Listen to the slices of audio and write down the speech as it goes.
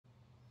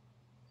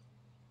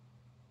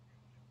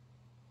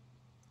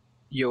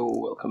Yo,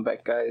 welcome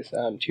back guys,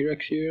 I'm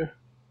T-Rex here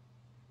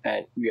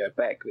and we are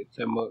back with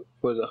some more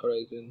Forza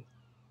Horizon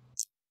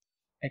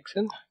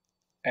action.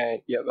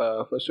 And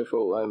first of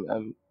all,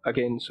 I'm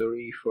again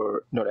sorry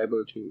for not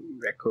able to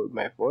record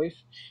my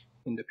voice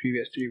in the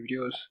previous three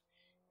videos.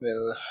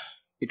 Well,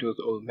 it was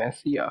all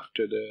messy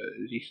after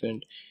the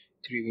recent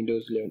 3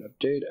 Windows 11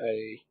 update.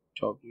 I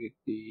talked with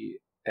the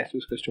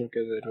Asus customer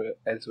care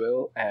as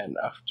well, and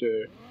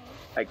after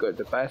I got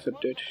the past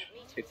update,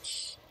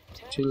 it's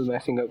still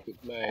messing up with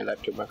my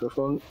laptop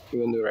microphone,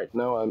 even though right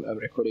now I'm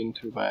recording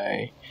through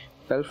my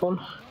cell phone.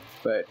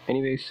 But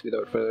anyways,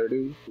 without further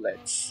ado,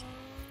 let's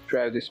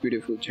drive this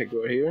beautiful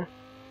Jaguar here.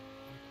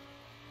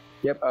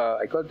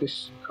 I got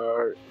this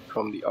car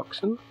from the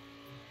auction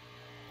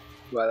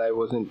while I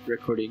wasn't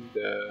recording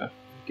the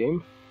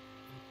game.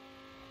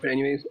 But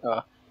anyways,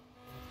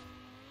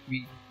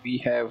 we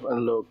have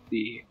unlocked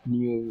the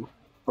new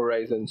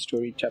Horizon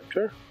story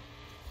chapter,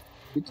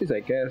 which is, I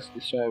guess,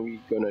 this time we're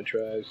gonna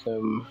drive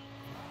some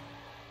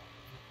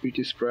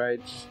British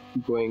sprites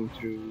going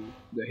through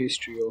the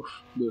history of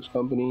those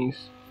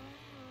companies.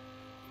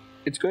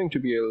 It's going to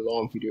be a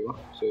long video,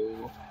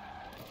 so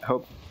I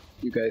hope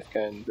you guys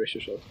can brace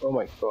yourselves. Oh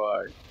my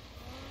god.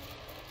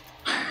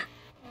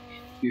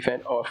 We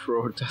went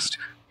off-road just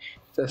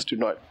to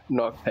not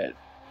knock that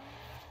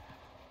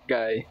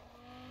guy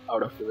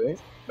out of the way.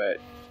 But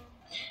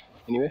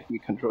anyway, we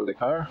control the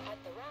car.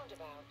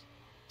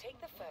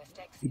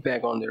 We're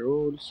back on the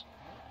roads.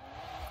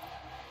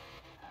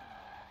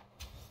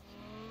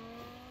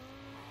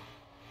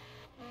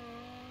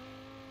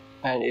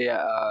 And as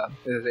I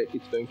said,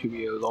 it's going to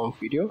be a long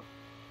video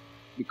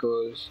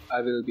because I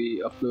will be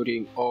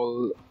uploading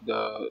all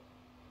the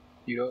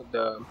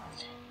the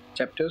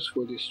chapters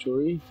for this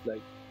story,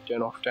 like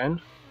 10 of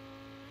 10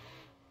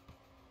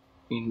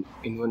 in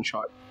one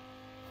shot.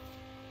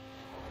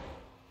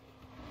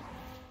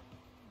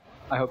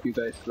 I hope you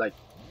guys will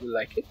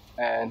like it.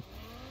 And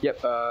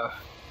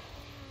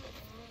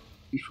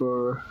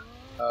before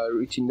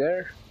reaching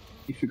there,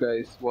 if you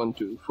guys want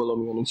to follow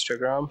me on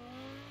Instagram,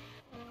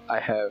 I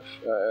have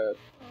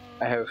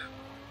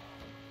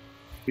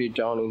put it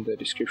down in the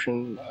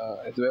description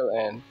as well,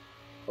 and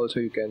also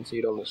you can see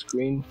it on the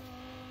screen.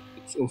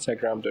 It's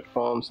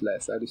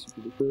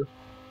instagram.com/AlisUPDeveloper.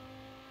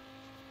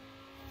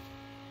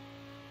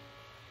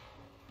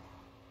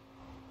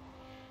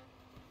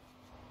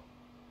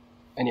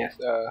 And yes,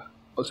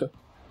 also,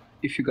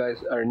 if you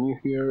guys are new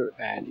here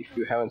and if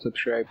you haven't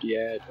subscribed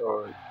yet,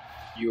 or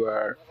you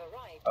are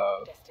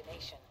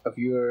a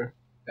viewer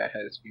that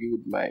has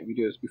viewed my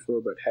videos before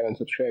but haven't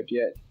subscribed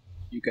yet,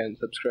 you can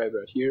subscribe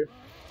right here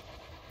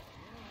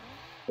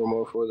for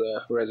more for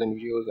the Horizon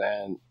videos,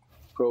 and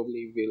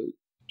probably will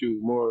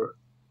do more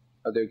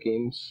other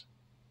games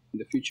in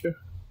the future.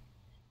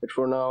 But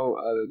for now,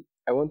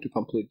 I want to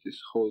complete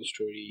this whole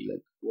story,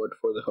 like what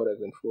Forza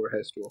Horizon 4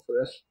 has to offer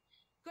us.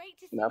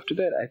 And after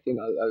that, I think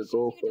I'll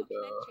go for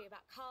the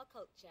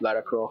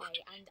Lara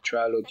Croft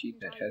trilogy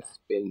that has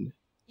been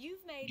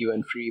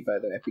given free by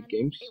the Epic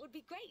Games. It would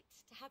be great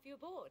to have you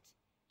aboard.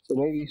 So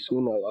maybe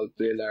soon I'll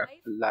play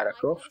Lara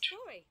Croft.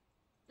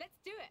 Let's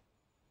do it.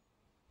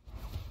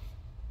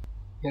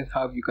 Yes,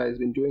 how have you guys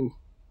been doing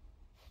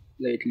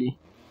lately?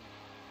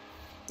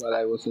 While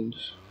I wasn't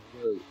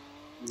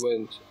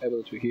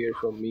able to hear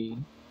from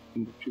me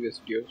in the previous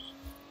videos.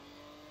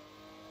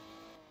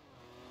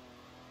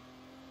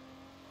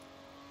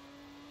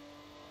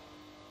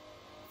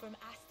 From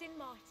Aston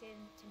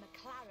Martin to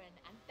McLaren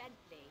and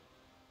Bentley,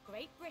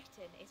 Great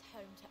Britain is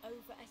home to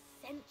over a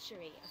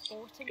century of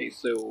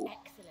automotive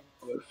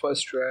excellence. Our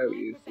first drive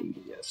is in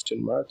the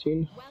Aston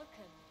Martin.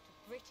 Welcome to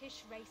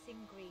British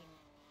Racing Green,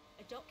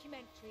 a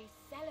documentary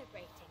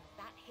celebrating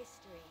that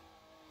history.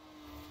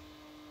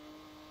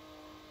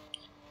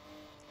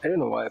 I don't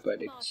know why,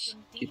 but it's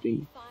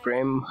keeping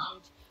frame.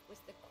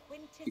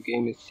 The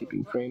game is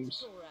keeping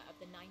frames,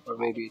 or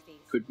maybe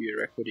it could be a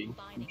recording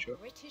feature.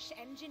 British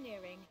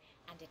engineering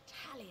and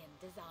Italian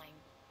design.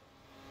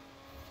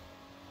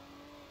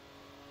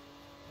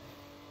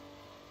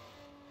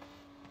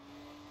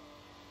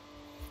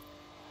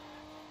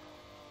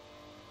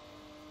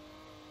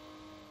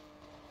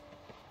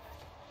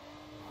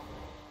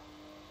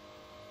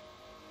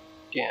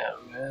 Yeah,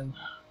 man,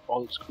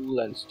 old school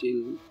and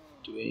still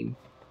doing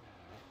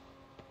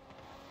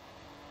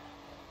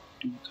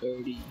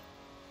 230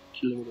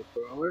 km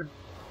per hour.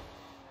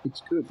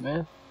 It's good,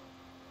 man.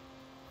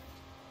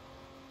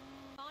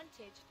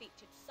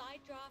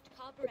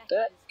 But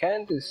that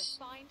can this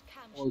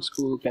old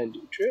school can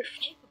do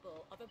drift.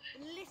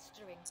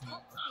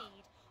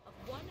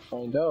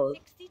 Find out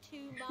if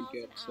we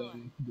get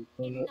some good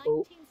corner.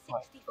 Oh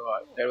my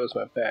god, that was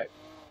my bag.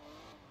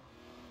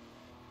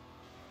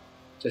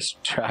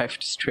 Just drive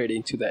straight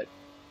into that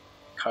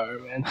car,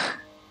 man.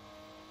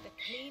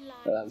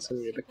 Well, I'm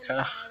sorry,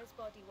 Rebecca,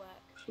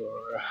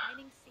 for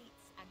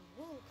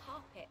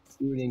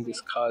ruining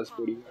this car's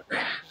bodywork.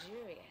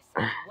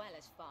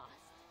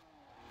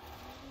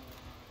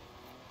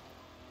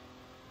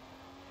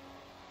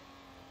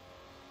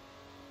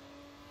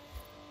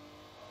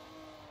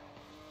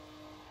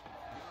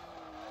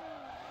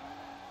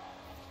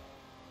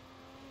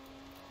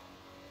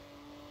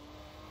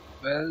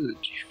 Well,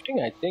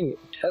 drifting, I think it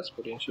has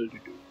potential to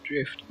do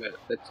drift, but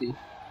let's see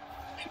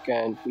if you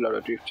can pull out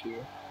a drift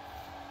here.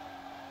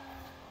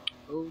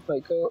 Oh my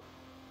god.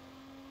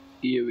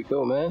 Here we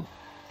go, man.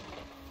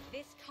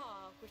 This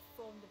car would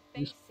form the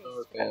basis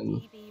for the can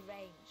DB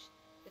range,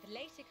 with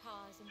later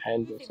cars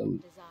handle improving some on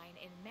design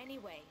in many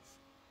ways.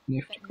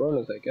 nifty But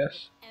corners, none I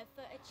guess. could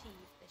ever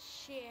achieve the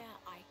sheer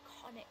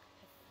iconic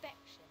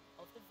perfection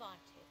of the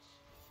Vantage.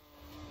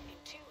 In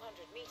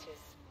 200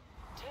 meters,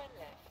 turn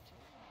left.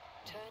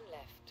 Turn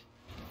left.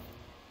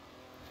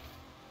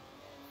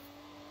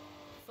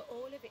 For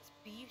all of its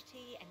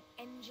beauty and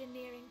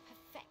engineering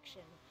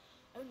perfection,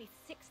 only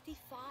 65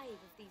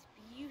 of these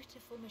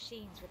beautiful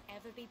machines would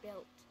ever be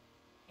built.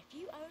 If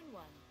you own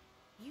one,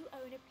 you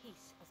own a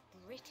piece of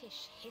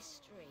British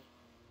history.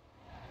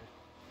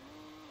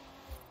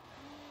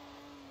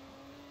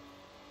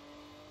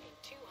 In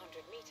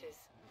 200 meters,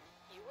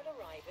 you will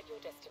arrive at your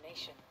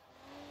destination.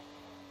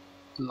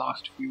 The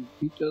last few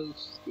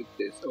meters with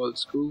this old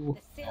school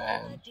The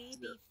and silver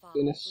the DB5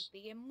 finish would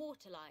be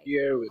immortalized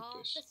here in with half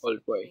this a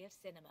old boy. century of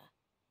cinema.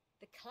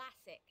 The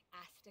classic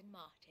Aston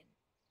Martin.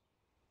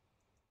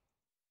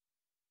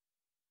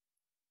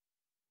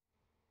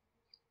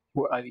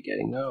 What are we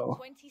getting now?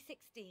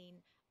 2016,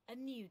 a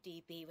new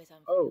DB was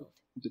Oh, unveiled.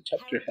 the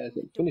chapter heralding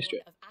hasn't the finished dawn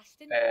yet. of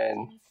Aston And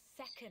Martin's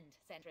second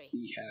century.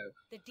 we have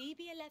The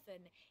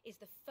DB11 is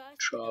the first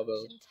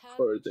traveled production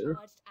further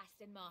turbocharged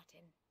Aston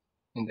Martin.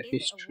 in the Is it a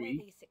history.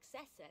 worthy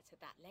successor to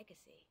that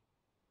legacy?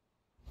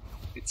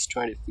 It's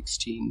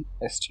 2016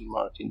 Aston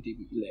Martin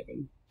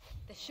DB11.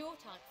 The short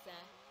answer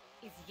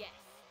is yes.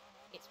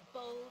 It's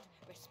bold,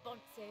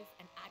 responsive,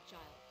 and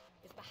agile.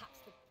 It's perhaps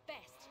the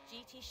best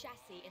GT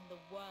chassis in the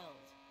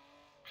world.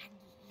 And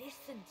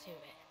listen to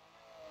it.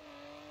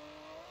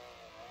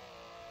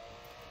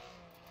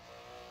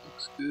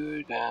 Looks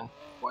good. And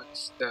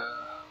what's the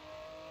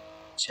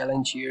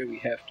challenge here? We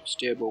have to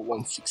stay above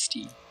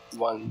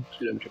 161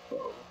 km per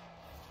hour.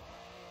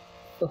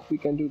 Oh, we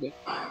can do that.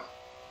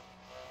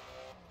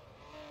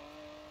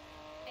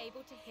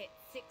 Able to hit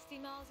 60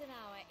 miles an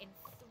hour in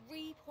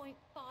 3.5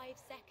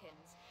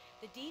 seconds,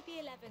 the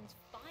DB11's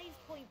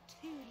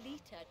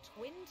 5.2-litre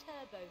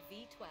twin-turbo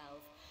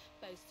V12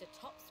 boasts a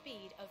top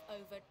speed of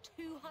over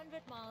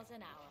 200 miles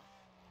an hour.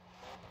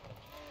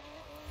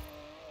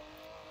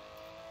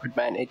 But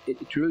man, it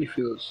really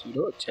feels,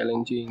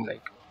 challenging.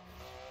 Like,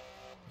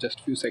 just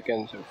a few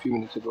seconds or a few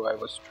minutes ago, I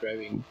was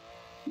driving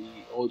the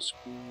old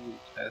school,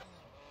 as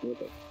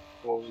like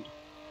old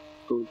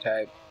school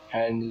type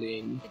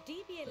handling, The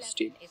DB11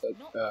 stiff, is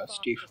not the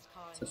stiff fastest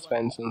car in the world,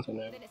 suspensions and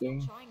but it's not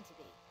everything. trying to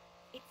be.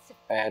 It's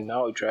And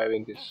now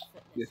driving this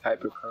effortless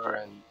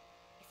hypercar and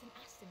It's an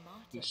Aston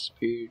Martin. this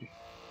speed.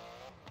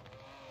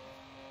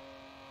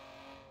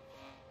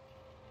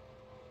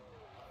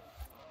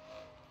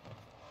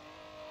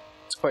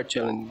 It's quite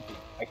challenging,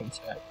 I can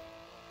say.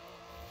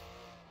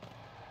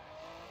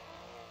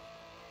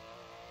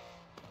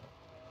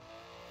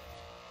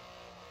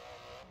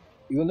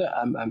 Even though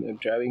I'm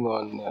driving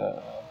on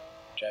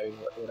driving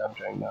what I'm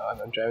driving now,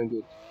 I'm driving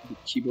with the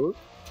keyboard.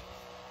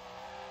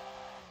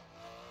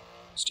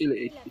 Still,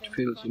 it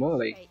feels,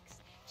 like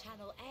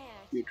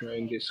you're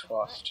driving this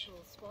fast.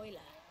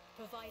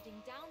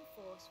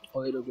 A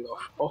little bit of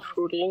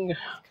off-roading,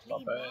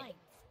 not bad.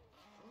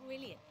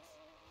 Brilliant.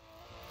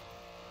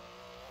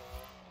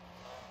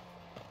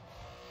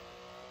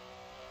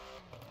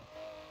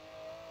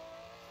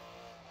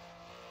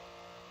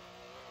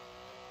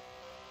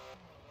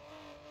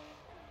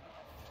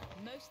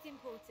 Most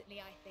importantly,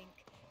 I think,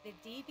 the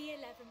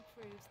DB11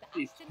 proves that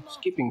It's Aston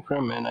Martin skipping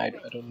from, and I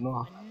don't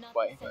know another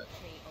why, but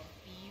century of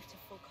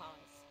beautiful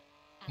cars.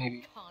 And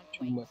maybe I can't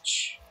too wait.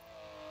 much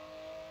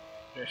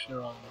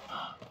pressure on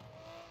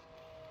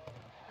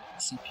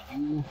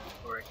CPU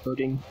or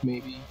encoding,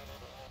 maybe.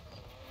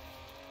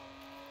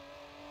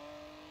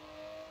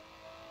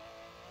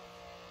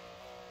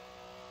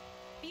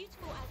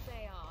 Beautiful as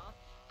they are,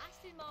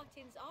 Aston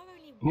Martins are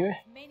only one Anyway,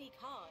 of many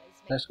cars.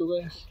 let's go, made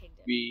in the guys.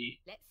 Kingdom. We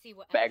Let's see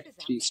what else bagged is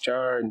out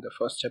 3-star in the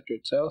first chapter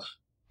itself.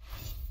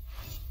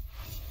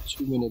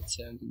 2 minutes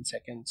 17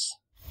 seconds,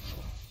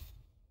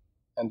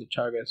 and the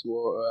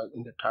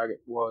target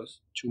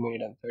was 2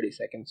 minutes and 30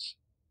 seconds.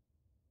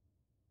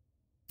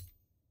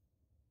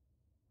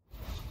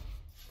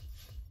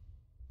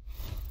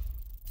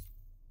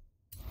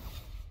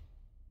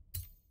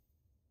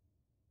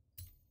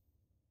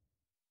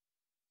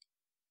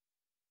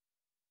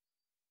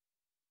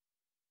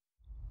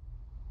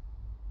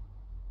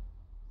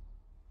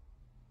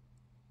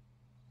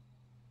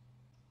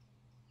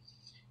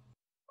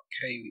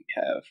 Okay, we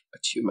have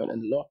achievement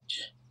unlocked.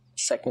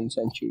 Second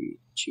century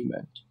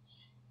achievement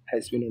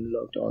has been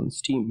unlocked on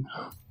Steam.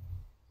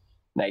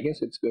 And I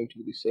guess it's going to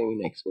be the same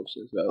in Xbox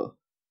as well.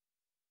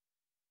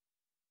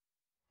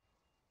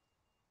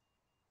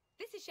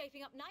 This is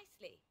shaping up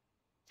nicely.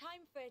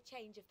 Time for a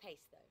change of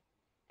pace, though.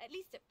 At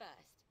least at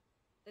first.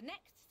 The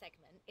next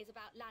segment is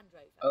about Land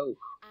Rover. Oh,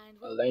 and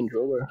a we'll Land be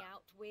Rover. starting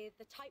out with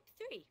the Type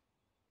 3.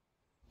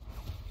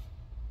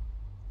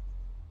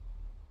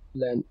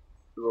 Land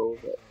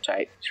Rover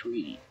Type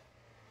 3.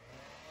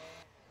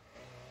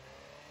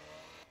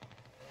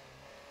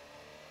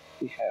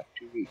 we have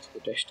to reach the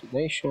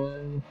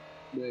destination.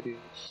 There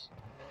is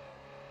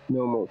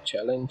no more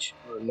challenge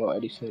or no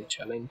additional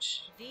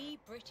challenge. The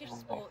British And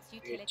sports I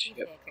utility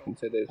yep, I vehicle. can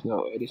say there's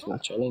no additional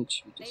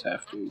challenge. We just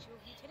have to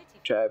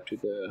drive to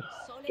the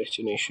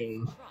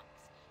destination.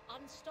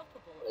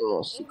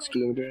 Almost 6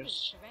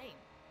 kilometers.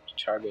 The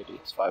target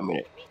is 5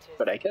 minutes.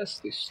 But I guess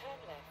this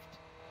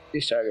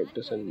target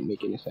doesn't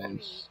make any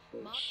sense.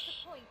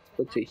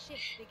 Let's see.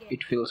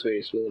 It feels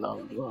very slow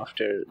now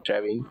after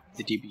driving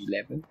the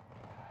DB11.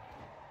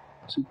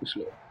 Super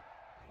slow.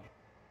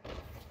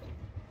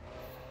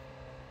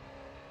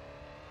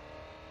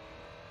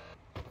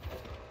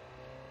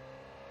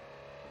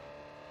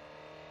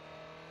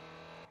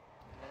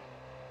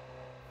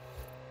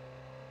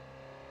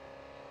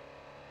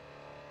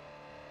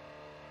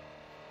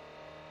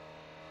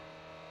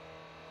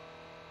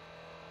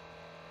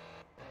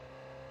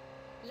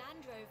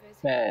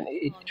 Man,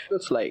 it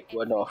feels like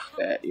one of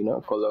that,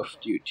 Call of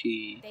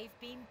Duty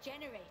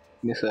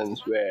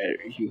missions where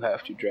you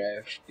have to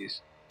drive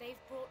this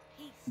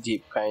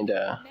Jeep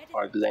kinda,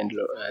 or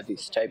the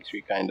this Type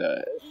 3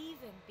 kinda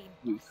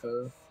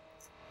vehicle.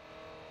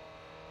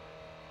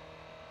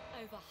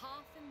 Over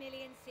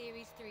 500,000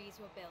 Series 3s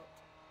were built,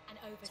 and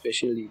over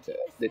Especially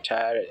the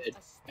tire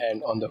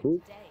and on the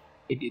hood,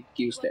 it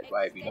gives that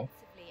vibe,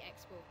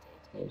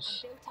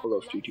 Those Call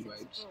of Duty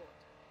vibes.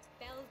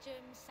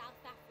 Belgium,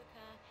 South Africa,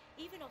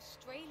 even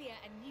Australia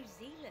and New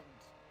Zealand.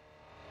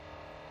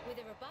 With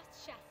a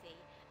robust chassis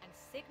and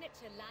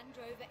signature Land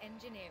Rover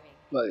engineering,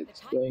 well,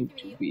 it's going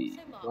to be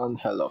one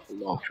hell of a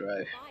long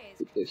drive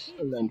with this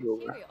Land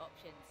Rover.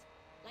 Options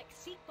like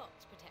seat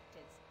box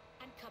protectors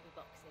and cubby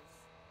boxes.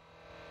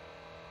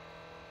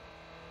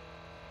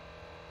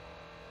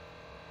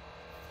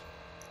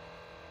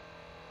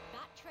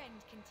 That trend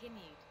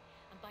continued,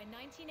 and by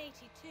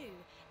 1982,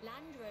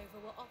 Land Rover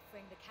were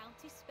offering the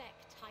county spec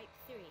Type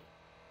 3.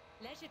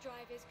 Leisure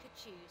drivers could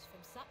choose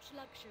from such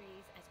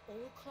luxuries as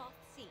all-cloth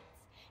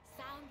seats,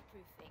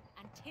 soundproofing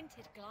and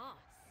tinted glass.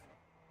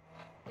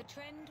 The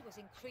trend was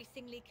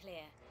increasingly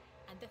clear,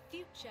 and the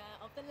future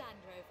of the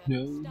Land Rover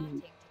was starting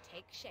to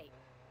take shape.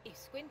 If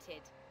squinted,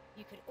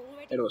 you could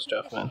already see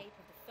tough, the shape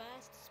of the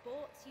first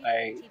sports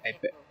utility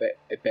vehicle.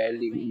 I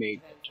barely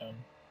made the turn.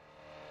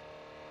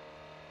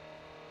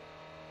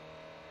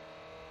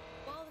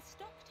 While the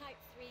stock Type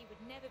 3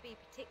 would never be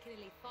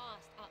particularly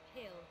fast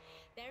uphill,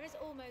 there is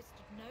almost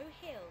no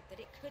hill that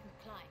it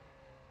couldn't climb,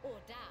 or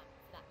down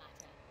for that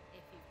matter, if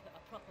you put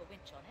a proper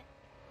winch on it.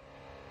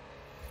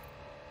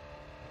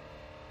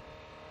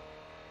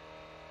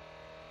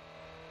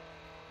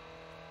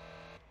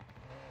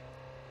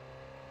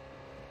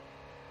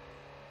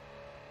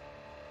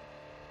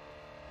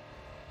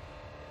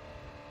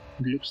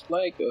 Looks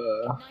like In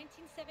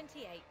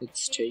 1978,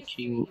 it's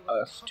taking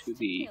us to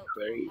the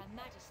quarry. Her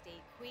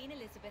Majesty Queen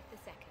Elizabeth II.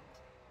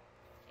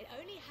 It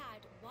only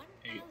had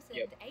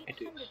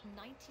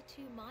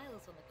 1,892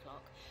 miles on the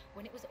clock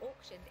when it was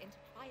auctioned into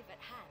private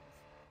hands,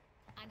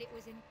 and it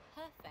was in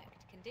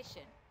perfect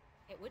condition.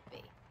 It would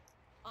be.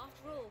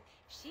 After all,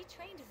 she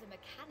trained as a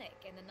mechanic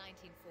in the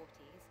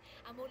 1940s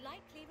and will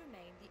likely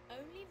remain the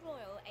only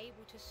royal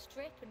able to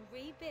strip and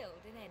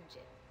rebuild an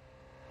engine.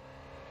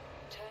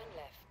 Turn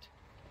left.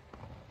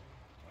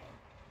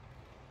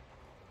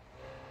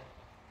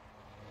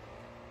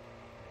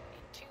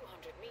 In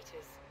 200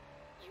 meters,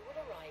 you will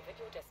arrive at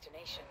your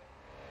destination.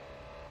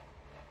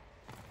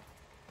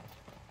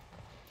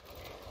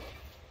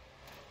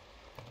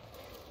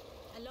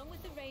 Along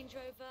with the Range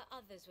Rover,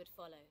 others would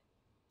follow.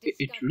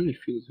 It really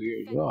feels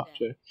weird,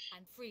 after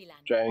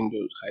driving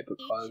those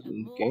hypercars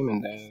in the game,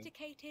 and then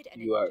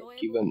you are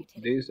given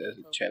this as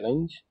a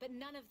challenge,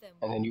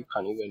 and then you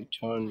can't even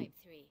turn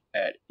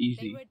at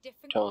easy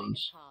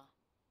turns.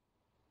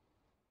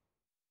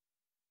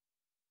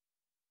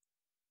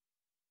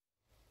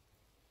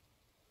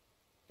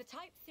 The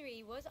Type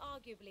 3 was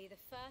arguably the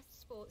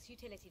first sports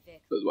utility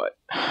vehicle. But what?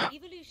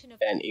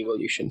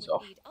 Evolutions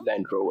of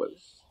Land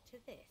Rovers.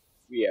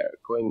 We are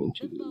going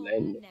into the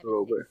Land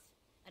Rover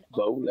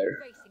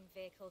Bowler.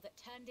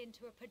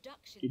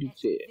 Did it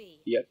say?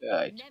 Yep,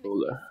 it's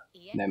Bowler.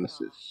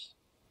 Nemesis.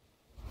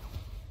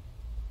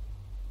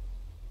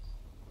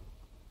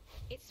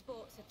 It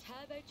sports a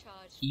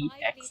turbocharged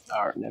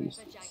EXR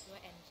Nemesis.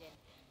 engine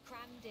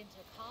crammed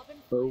into carbon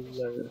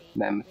Bowler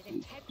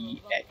Nemesis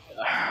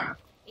EXR.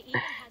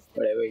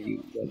 Whatever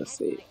you wanna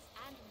say.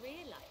 And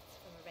rear lights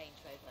from a Range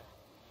Rover.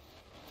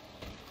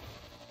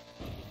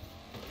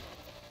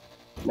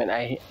 Man,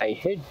 I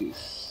hate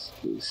this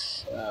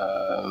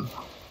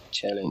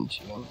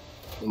challenge,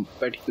 in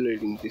particular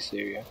in this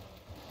area,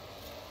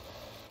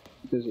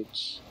 because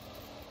it's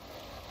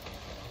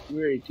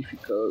very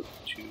difficult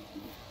to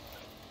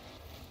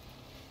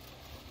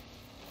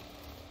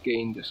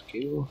gain the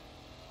skill,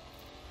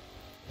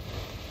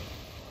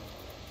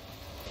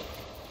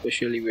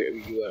 especially where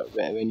you are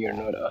when you're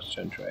not a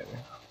stunt driver.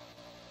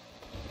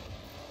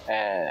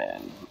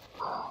 And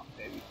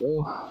there we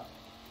go.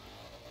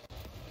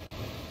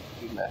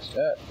 We messed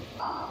up.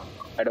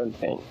 I don't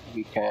think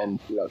we can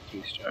pull out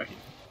 3-star here.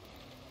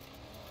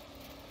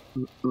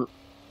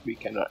 We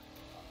cannot.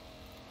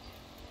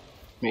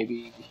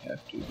 Maybe we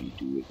have to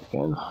redo it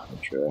again. Not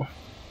sure.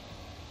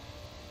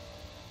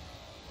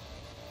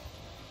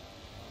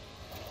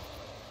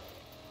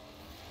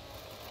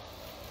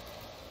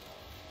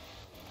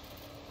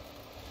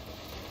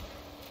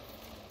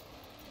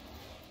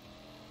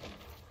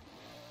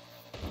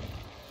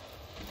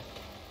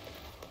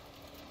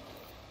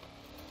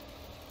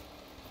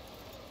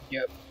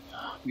 Yep,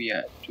 we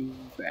are too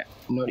bad.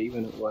 Not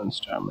even a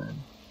 1-star, man.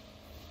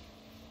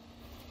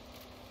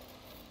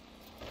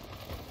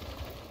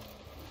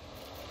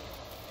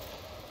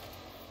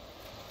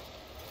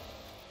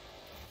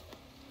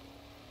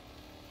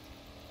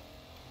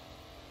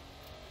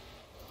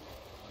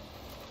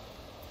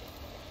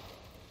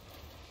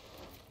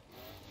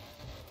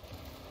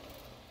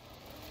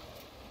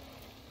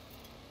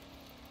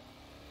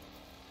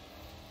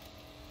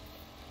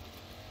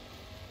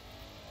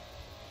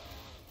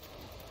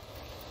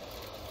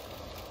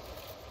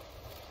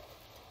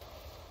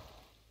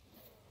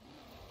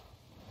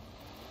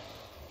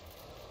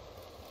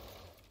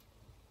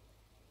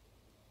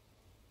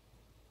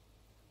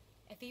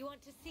 If you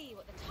want to see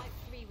what the Type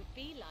 3 would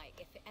be like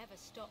if it ever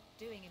stopped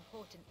doing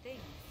important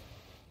things,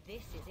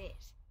 this is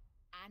it.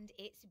 And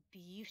it's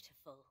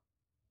beautiful.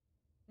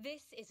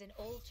 This is an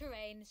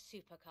all-terrain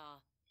supercar.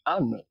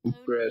 I'm not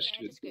impressed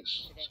with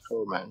this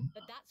score, man.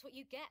 But that's what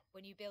you get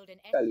when you build an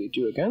SUV. Shall we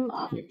do again?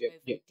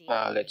 Yep.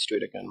 Let's do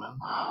it again, man.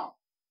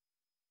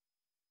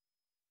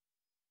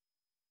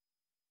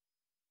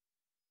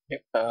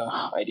 Yep,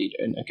 I did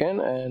it again,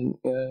 and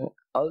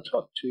I'll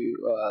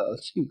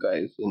see you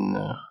guys in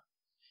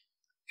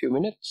few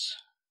minutes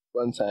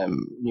once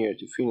I'm near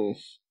to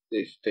finish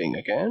this thing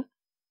again.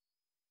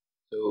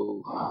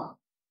 So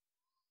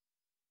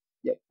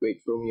yep, wait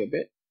for me a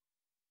bit.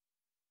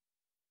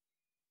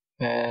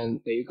 And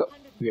there you go,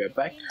 we are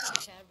back.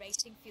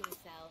 Racing fuel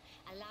cell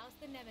allows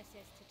the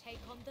Nemesis to take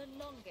on the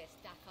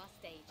longest Dakar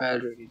stage. I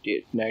already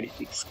did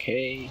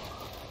 96k,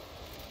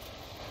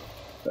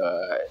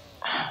 but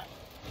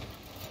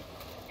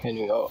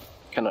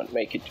cannot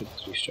make it to the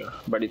 3-star,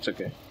 but it's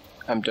okay.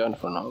 I'm done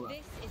for now.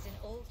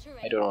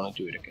 I don't want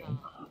to do it again.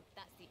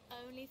 That's the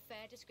only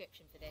fair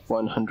description for this.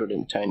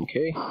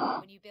 110k.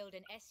 When you build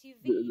an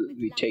SUV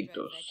we take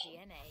those.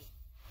 DNA.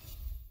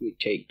 We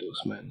take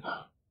those, man.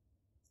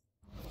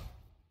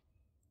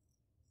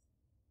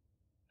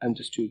 I'm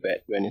just too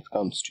bad when it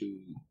comes to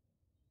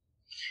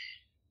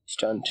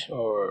stunt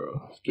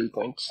or skill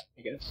points,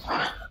 I guess.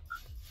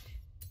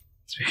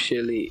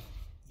 Especially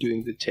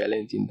doing the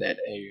challenge in that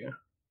area.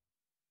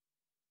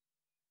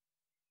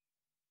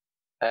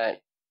 And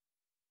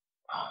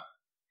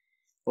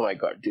oh my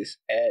god, this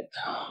ad.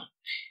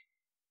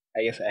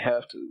 I guess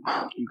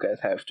you guys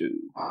have to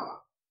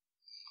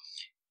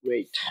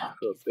wait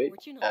for a bit,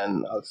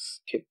 and I'll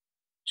skip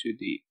to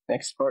the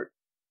next part.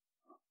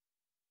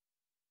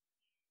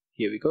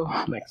 Here we go,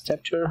 next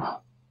chapter.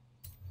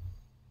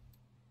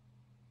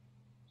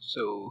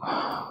 So,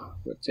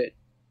 what's it?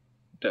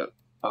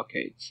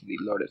 Okay, it's the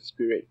Lotus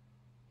Spirit.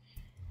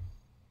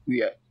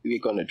 We're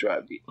gonna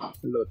drive the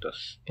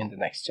Lotus in the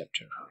next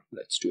chapter.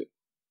 Let's do it.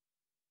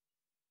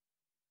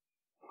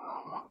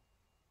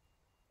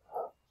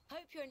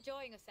 Hope you're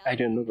enjoying yourself. I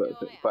don't know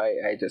why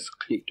I just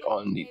clicked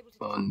on the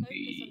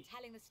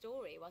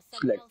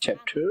select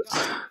chapter.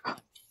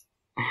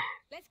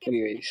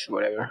 Anyways,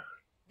 whatever.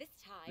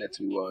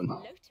 Let's move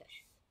on.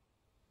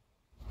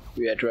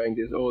 We are trying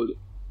this old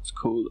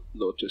school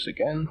Lotus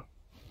again,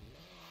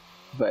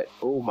 but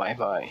oh my,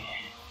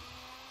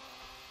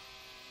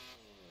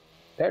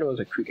 that was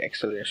a quick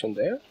acceleration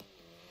there.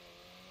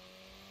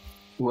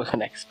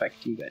 Wasn't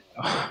expecting that.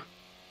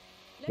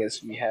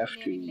 Guess we have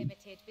to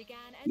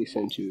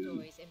listen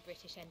to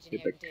the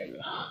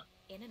bacteria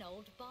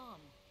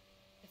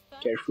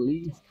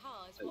carefully,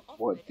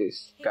 what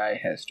this guy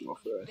has to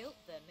offer us,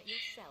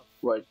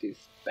 what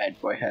this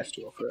bad boy has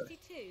to offer us.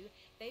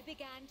 They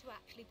began to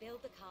actually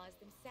build the cars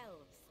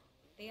themselves.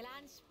 The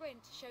Elan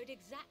Sprint showed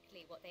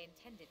exactly what they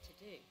intended to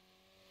do.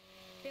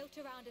 Built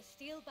around a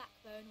steel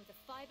backbone with a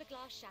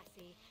fiberglass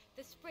chassis,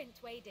 the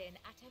Sprint weighed in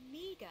at a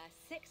meager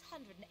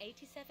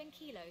 687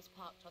 kilos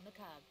parked on the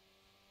curb.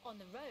 On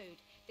the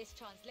road, this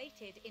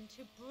translated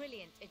into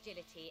brilliant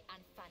agility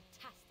and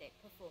fantastic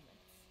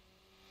performance.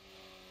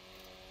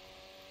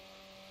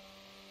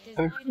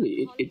 And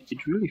really,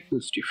 it really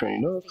feels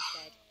different, you know,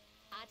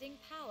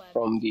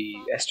 from the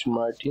Aston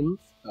Martin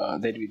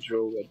that we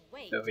drove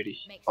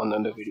on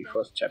the very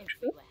first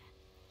chapter.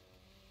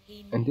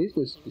 And this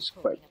is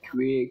quite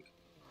quick,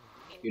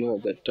 you know,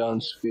 the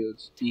turns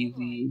feels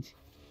easy.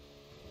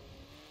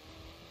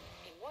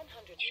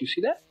 Did you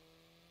see that?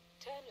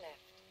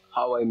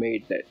 How I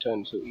made that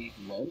turn so easy,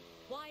 man.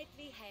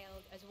 Widely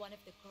hailed as one of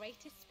the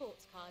greatest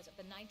sports cars of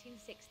the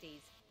 1960s,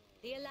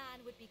 the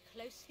Elan would be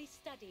closely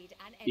studied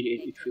and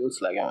it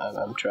feels like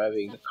I'm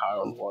driving the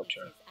car on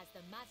water. As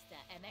the Mazda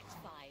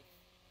MX-5.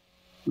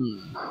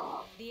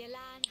 The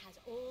Elan has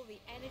all the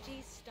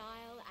energy,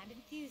 style, and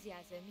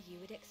enthusiasm you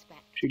would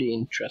expect. Pretty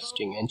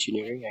interesting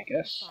engineering, I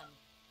guess.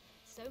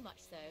 So much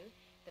so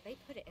that they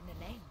put it in the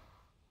name.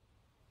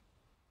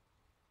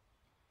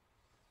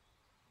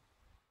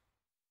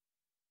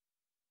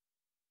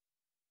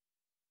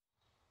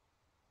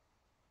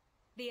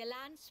 The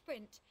Elan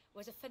Sprint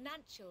was a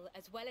financial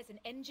as well as an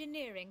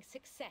engineering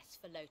success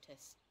for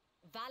Lotus,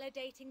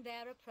 validating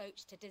their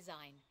approach to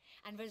design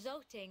and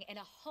resulting in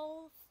a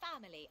whole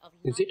family of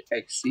Is it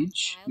light,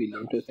 Exige? agile The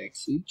Lotus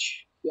roadsters.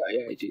 Exige?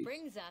 Yeah, Which it is.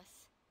 brings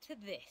us to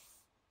this,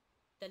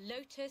 the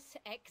Lotus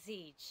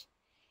Exige.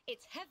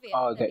 It's heavier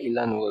Oh, than the the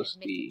Elan Elan, was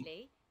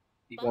admittedly,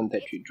 the but one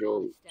that it's you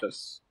drove faster.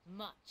 just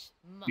Much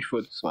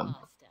before this one.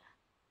 faster.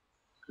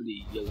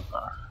 The yellow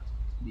car.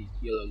 The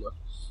yellow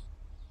Lotus.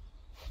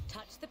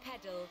 Touch the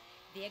pedal,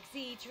 the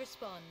Exige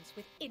responds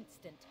with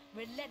instant,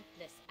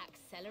 relentless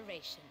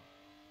acceleration.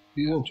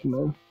 This one too,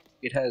 man.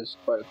 It has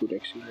quite a good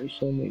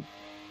acceleration.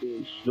 It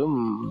goes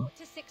zoom. 0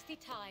 to 60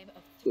 time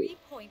of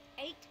 3.8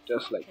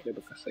 Just like seconds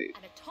Rebecca said.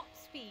 and a top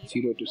speed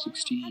 0 of to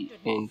 60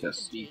 in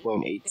just 170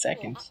 3.8 before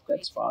seconds. upgrades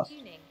That's and fast.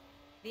 tuning.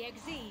 The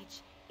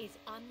Exige is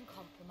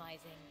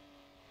uncompromising.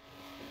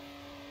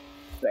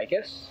 But I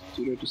guess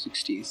 0 to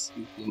 60 is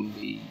in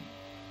the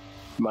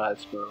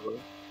miles per hour.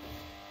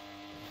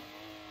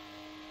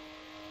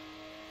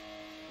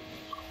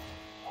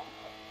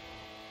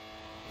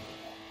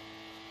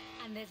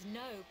 And there's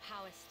no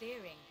power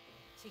steering,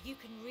 so you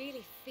can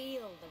really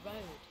feel the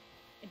road.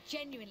 A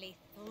genuinely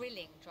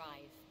thrilling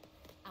drive,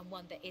 and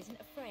one that isn't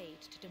afraid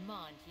to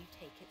demand you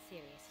take it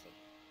seriously.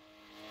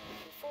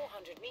 In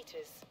 400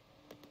 meters,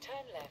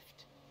 turn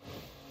left.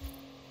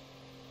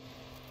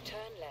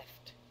 Turn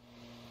left.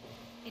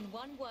 In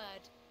one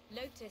word,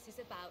 Lotus is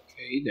about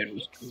Okay, that the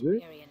was good.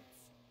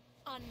 experience.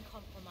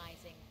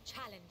 Uncompromising,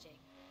 challenging.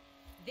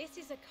 This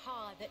is a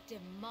car that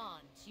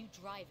demands you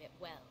drive it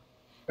well.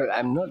 Well,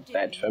 I'm not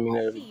that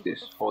familiar with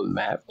this whole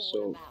map,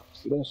 so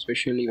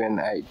especially when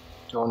I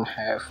don't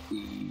have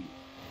the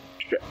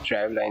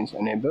drive lines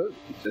enabled,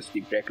 it's just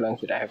the brake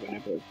lines that I have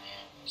enabled.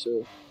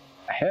 So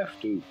I have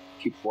to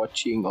keep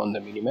watching on the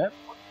minimap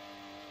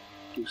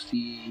to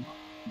see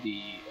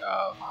the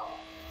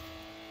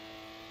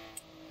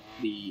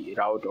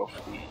route of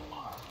the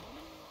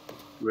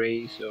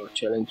race or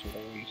challenge,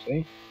 whatever you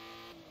say.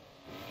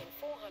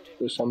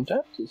 So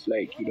sometimes it's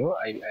like, you know,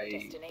 I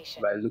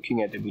by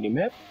looking at the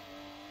minimap,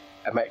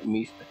 I might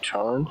miss a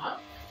turn,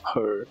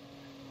 or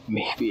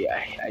maybe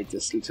I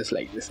just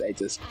like this, I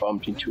just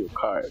bumped into a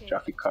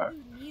traffic car.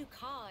 New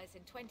cars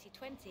in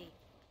 2020.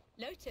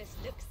 Lotus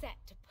looks set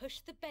to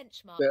push the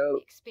benchmark Well, of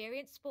the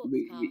experienced sports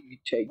car. We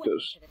take well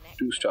those to the next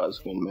 2 stars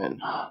level. win, man.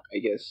 I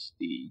guess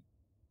the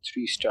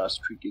 3-star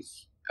streak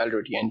is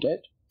already ended.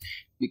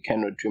 We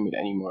cannot dream it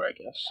anymore, I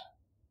guess.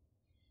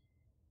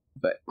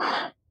 But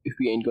if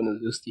we ain't gonna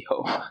lose the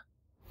hope.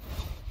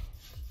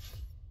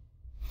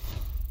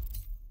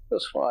 It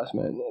was fast,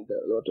 man.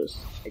 The Lotus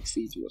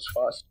Exige was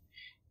fast.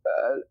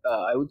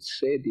 I would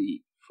say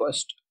the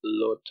first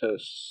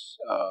Lotus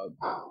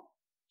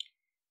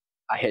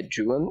I had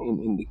driven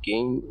in the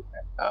game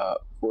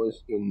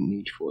was in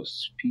Need for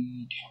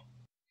Speed.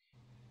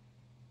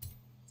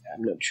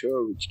 I'm not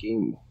sure which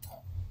game,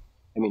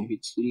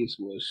 which series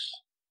was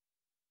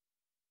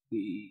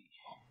the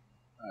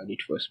Need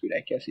for Speed.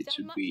 I guess it Done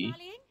should much be.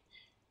 rallying?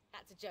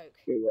 That's a joke.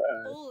 We've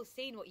All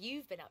seen what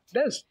you've been up to.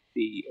 That's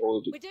the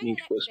old We're doing Need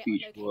an for exit on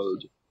Speed location.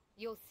 world.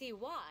 You'll see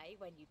why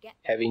when you get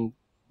there. Having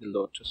the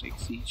Lotus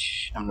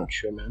Exige, I'm not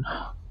sure, man.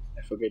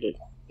 I forget it.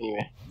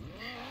 Anyway,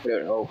 I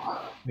don't know.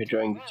 We're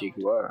drawing the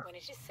Jaguar. When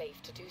it is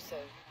safe to do so.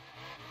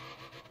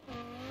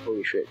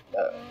 Holy shit.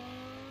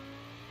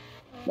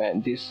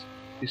 Man, this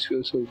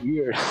feels so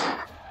weird.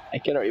 I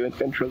cannot even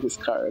control this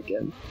car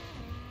again.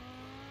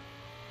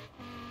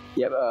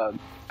 Yep,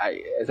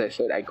 as I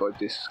said, I got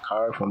this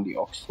car from the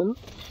auction.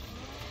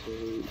 So,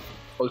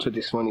 also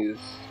this one is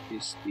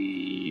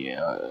the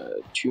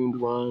tuned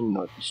one,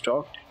 not the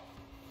stocked.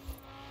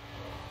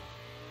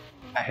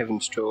 I have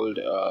installed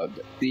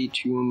the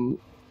pre-tune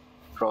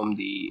from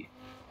the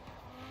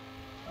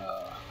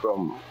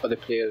from other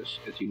players.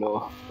 As you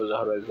know, Forza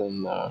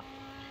Horizon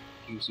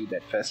gives you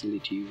that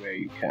facility where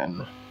you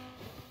can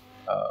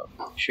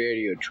share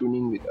your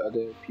tuning with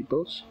other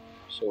people's.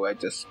 So I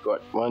just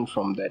got one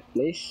from that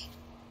place,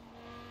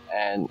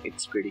 and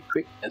it's pretty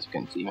quick, as you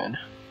can see, man.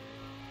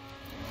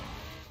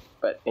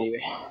 But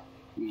anyway,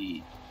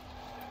 we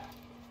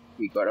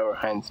got our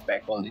hands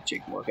back on the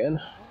Jaguar again.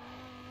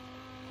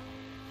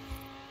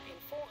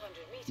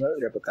 Well,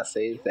 Rebecca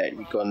says that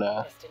we're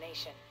gonna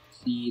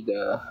see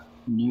the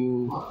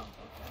new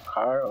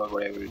car or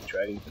whatever we're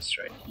driving just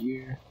right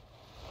here.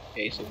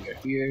 Okay, so we're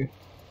here.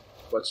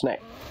 What's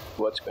next?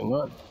 What's going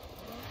on?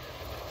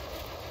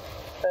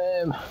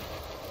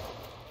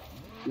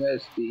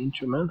 Where's the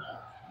intro, man?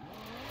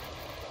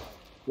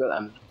 Well,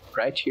 I'm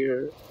right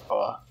here.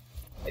 Oh,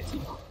 I see.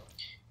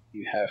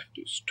 You have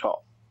to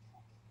stop.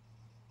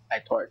 I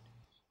thought,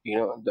 you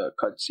know, the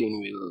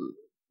cutscene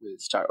will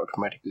start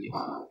automatically.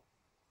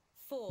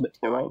 Ford, But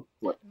never mind.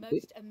 What?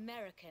 most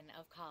American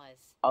of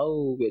cars.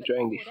 Oh, we're But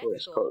driving the Ford Ford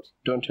Escort.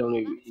 Don't tell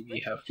me That's we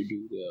have to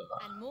do the.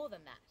 And more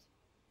than that,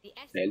 the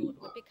Rally?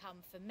 Escort would become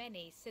for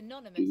many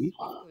synonymous Do we?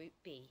 with Group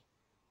B.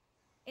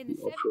 In the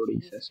The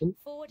off-roading 70s, session?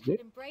 Ford Is had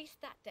it?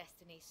 embraced that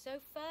destiny so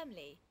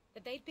firmly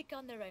that they'd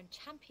begun their own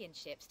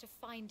championships to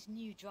find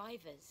new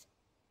drivers.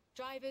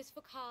 Drivers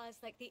for cars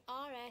like the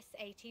RS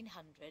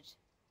 1800.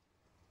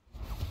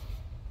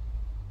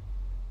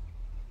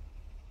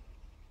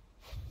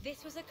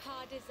 This was a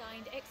car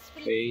designed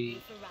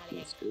exclusively for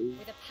rallying,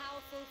 with a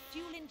powerful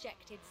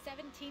fuel-injected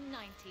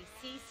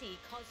 1790cc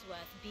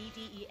Cosworth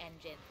BDE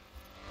engine.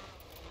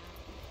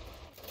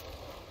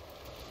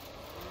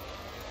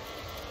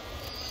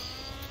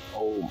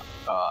 Oh my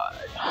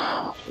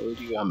god, told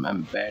you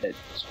I'm bad at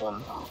this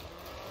one.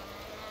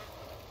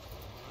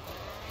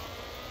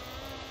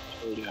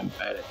 Told you I'm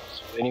bad at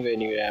this.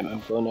 Anyway,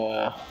 I'm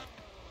gonna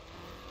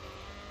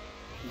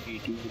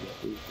redo the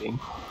whole thing.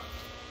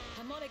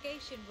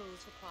 Homologation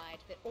rules required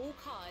that all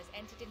cars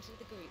entered into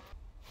the group.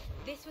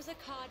 This was a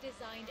car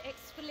designed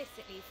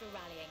explicitly for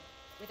rallying,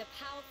 with a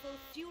powerful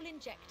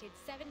fuel-injected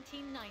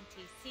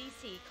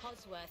 1790cc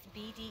Cosworth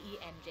BDE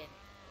engine.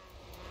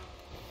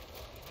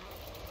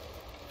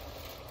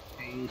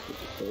 Okay, so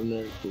the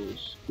corner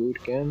goes good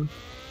again.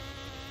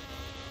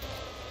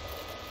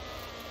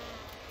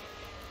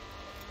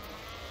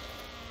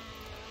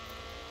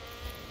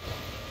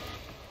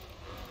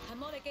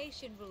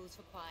 Homologation rules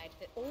required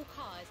that all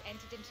cars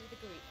entered into the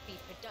group be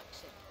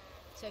production,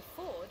 so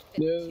Ford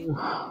built 2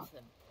 of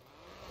them.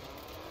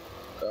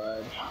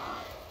 God,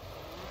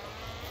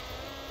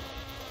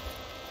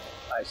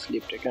 I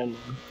slipped again.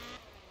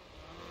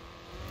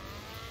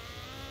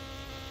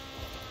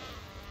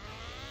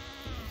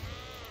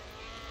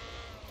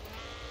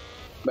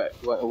 But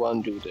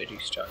one do the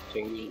restart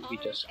thing. We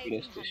just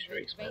finished this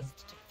race, man.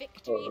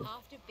 Or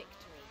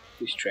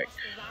this track.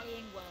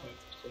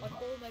 On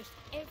almost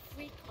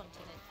every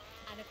continent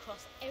and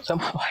across every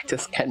Somehow I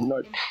just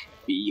cannot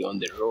be on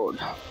the road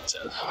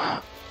itself.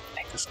 I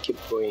just keep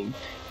going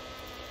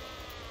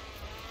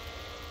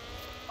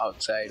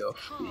outside of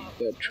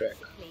the track.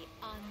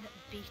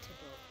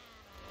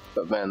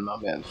 But man, my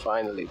man,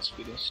 finally it's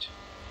finished.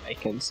 I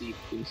can see the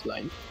finish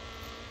line.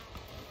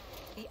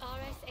 The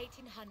RS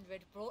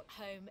 1800 brought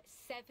home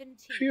 17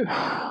 Phew.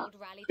 World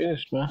Rally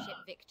Finished,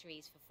 Championship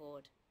victories for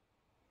Ford.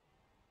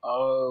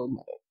 Oh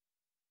my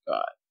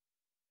god.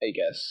 I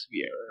guess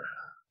we're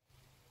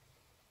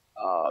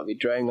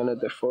trying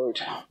another Ford.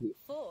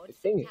 Ford I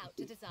think set out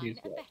to design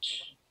a better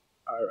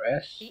one.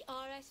 RS The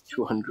RS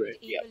 200,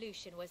 yeah.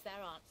 Evolution was their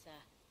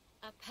answer.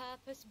 A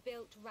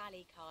purpose-built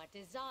rally car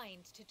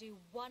designed to do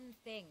one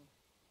thing: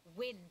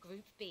 win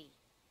Group B.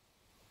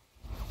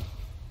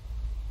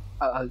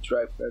 I'll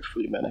drive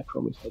carefully, man. I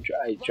promise. I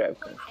drive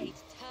carefully.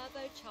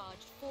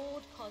 Turbocharged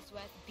Ford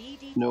Cosworth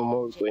BD. No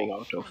more going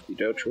out of the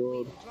dirt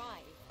road.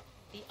 Drive.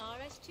 The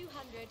RS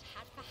 200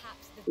 had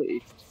perhaps the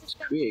It's best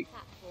suspension quick.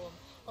 platform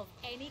of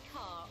any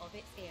car of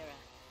its era.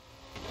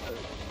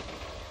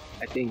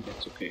 I think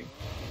that's okay.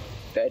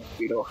 That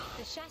bit of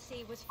The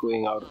chassis was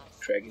going out of forecast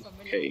the track is from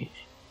okay. release,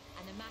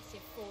 and a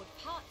massive Ford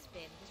parts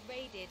bin was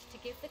raided to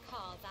give the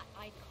car that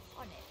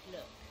iconic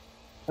look.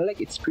 I like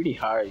it's pretty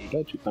hard,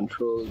 to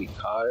control the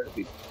car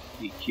with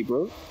the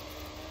keyboard.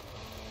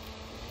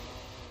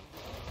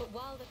 But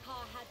while the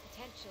car had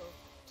potential,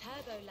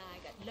 turbo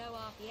lag at low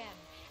RPM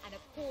and a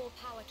poor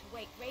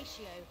power-to-weight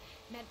ratio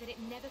meant that it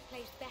never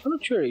placed better. I'm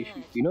not sure if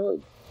than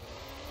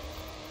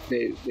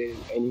there's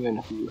anyone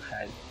who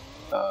has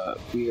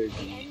weird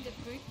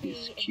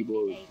this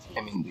keyboard.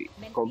 I mean the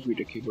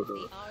computer keyboard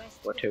or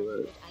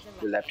whatever,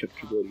 the laptop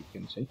keyboard you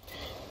can say.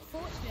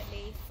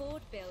 Fortunately,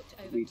 Ford built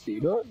over With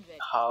 200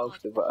 how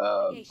the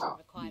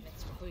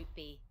requirements for Group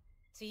B.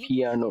 So you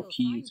piano can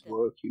still keys find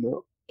them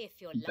work. if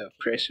you're The lucky.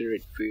 pressure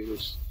it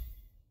feels.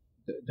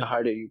 The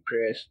harder you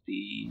press,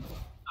 the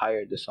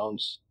higher the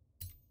sounds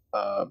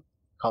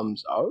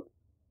comes out.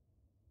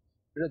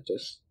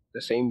 Just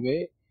the same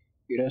way,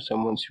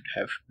 someone should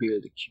have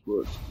built a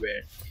keyboard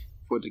where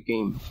for the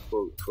game,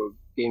 for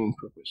gaming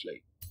purpose,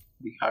 like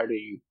the harder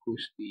you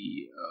push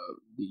the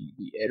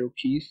arrow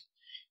keys,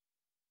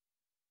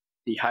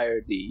 the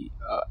higher the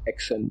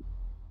accent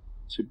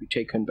should be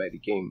taken by the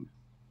game.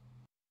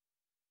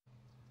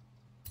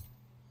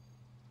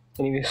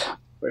 Anyways,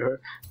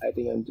 whatever. I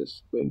think I'm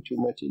just going too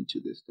much into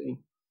this thing.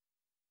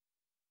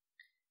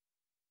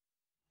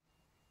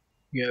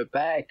 You're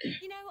back.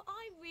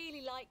 I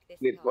really like this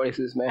With car. what is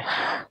this, man?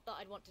 Not that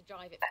I'd want to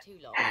drive it for too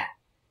long.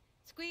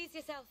 Squeeze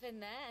yourself in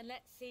there and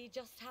let's see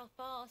just how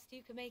fast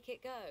you can make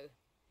it go.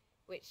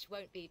 Which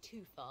won't be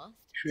too fast.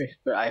 Sure,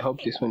 but I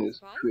hope this one is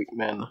quick,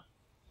 man.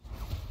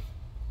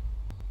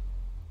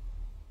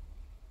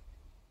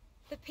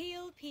 The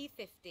Peel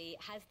P50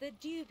 has the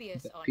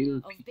dubious The honour Peel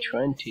of being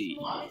P20. the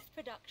smallest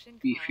production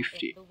car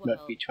P50, in the world. not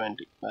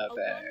P20. My A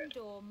bad.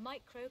 one-door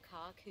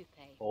microcar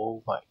coupe.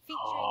 Oh my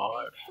Featuring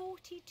god. a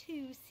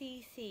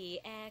 42cc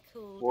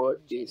air-cooled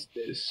What engine is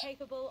this?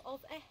 capable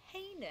of a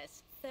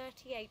heinous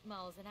 38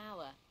 miles an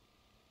hour.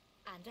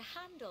 And a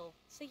handle,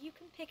 so you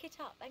can pick it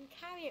up and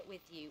carry it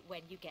with you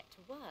when you get to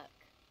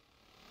work.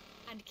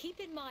 And keep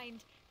in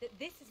mind that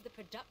this is the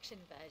production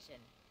version.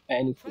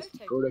 And it is the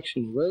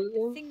production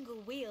version,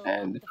 Single wheel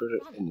and up the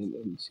product, front.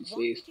 and she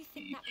Why says did you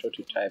think the that was a good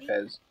prototype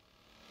idea? has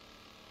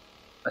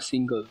a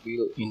single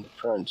wheel in the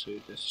front, so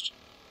it's just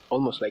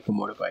almost like a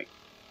motorbike.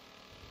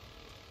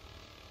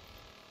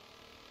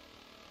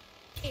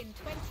 In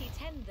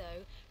 2010,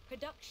 though,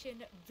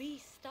 production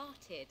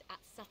restarted at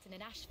Sutton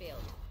and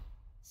Ashfield.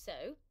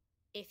 So,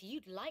 if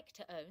you'd like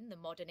to own the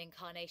modern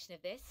incarnation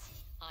of this,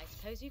 I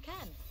suppose you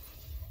can.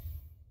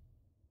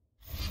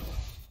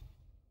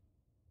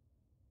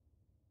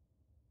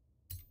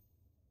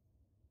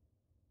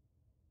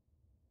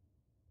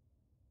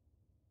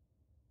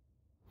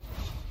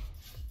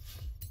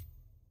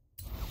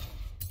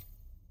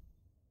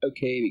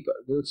 Okay, we got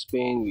wheel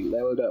spin, we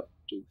leveled up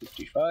to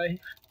 55.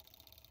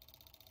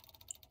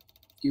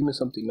 Give me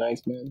something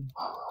nice, man.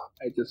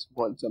 I just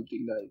want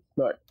something nice,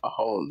 not a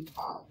hone.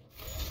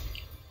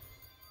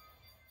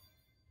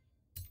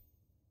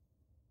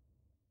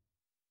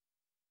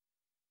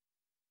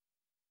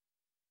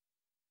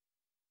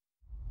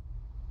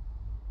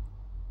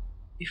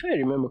 If I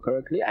remember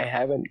correctly, I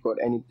haven't got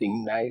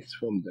anything nice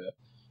from the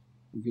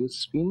wheel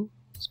spin,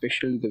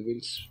 especially the wheel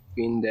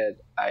spin that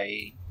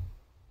I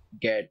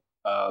get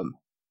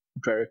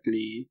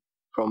directly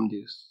from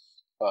these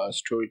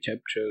story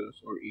chapters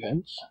or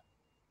events.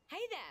 Hey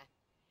there!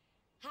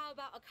 How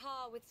about a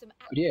car with some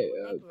But yeah,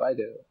 actual by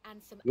the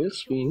and some wheel actual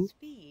spin,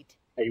 speed?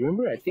 I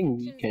remember I This think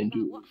we section's can about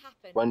do what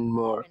happened one when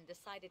more McLaren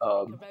decided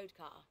to make a road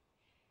car.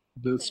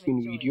 wheel You're gonna spin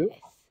enjoy video, this.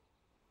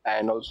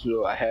 and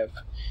also I have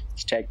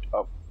stacked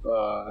up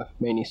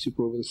many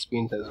super wheel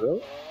spins as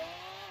well.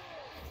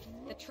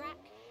 The track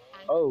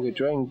and Oh, the we're road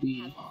drawing the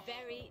have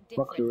very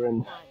different McLaren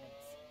requirements.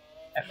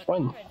 F1. For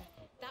McLaren,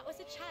 that was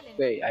a challenge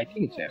Wait, they I were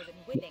think it's more F. than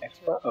willing to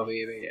F1. Oh,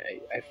 embrace.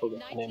 wait, I forgot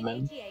the In name,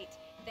 man. 1988,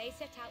 they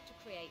set out to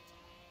create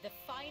the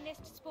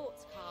finest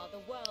sports car the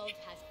world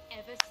has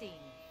ever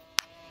seen.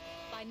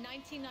 By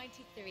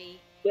 1993,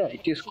 Yeah, they it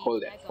had is achieved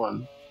called their F1.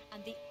 goal,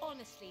 and the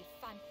honestly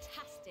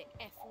fantastic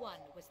F1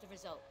 was the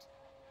result.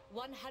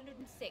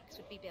 106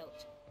 would be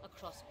built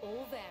across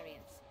all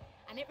variants,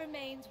 and it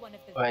remains one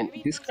of the And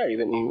very this best car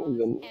even cars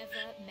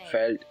ever made.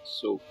 felt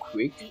so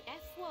quick The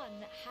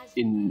F1 has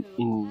in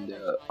no the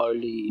turbocharger.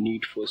 early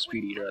Need for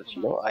Speed eras.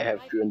 You know, I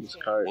have driven this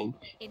car in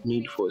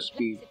Need for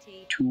Speed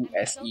 2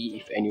 SE,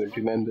 if anyone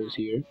remembers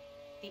here.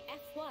 The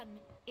F1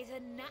 is a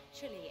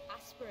naturally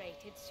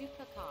aspirated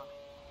supercar,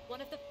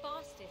 one of the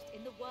fastest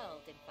in the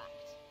world, in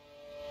fact.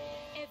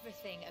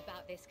 Everything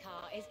about this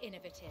car is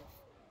innovative.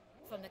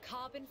 From the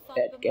carbon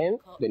fiber That game,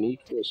 monocoque the Need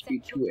to for the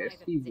Speed central 2 driver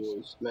SE position.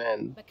 was,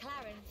 man,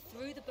 McLaren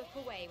threw the book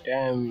away when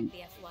damn,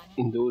 they acquired the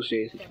F1. in those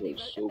days Then it they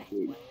was wrote a so better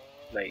good. one.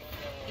 Like,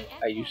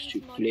 The I used to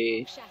F1's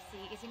play monocoque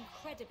chassis is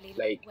incredibly like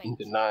in lightweight,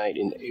 the night,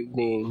 in the only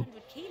evening,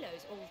 100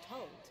 kilos all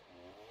told,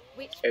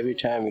 which every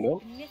proves time, a you know,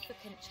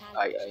 significant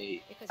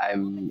challenge because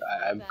I'm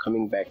carbon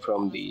coming fiber back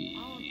from cars the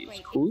aren't great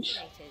schools.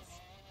 insulators.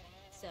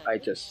 So, I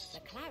just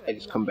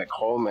McLaren come back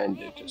wanted home their and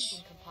engine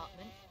just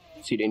compartment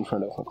is sit in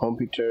front of a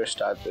computer,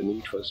 start the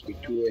Need for Speed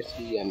 2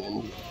 SE, and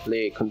then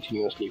play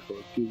continuously for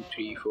 2,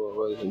 3, 4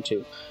 hours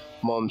until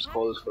mom's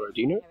calls for a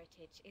dinner.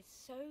 heritage is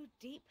so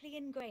deeply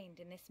ingrained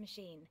in this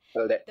machine.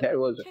 Well, that when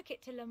was they took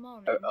it to Le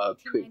Mans a in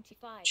quick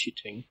 1995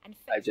 cheating. and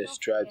I faced just off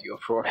tried the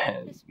against off-road and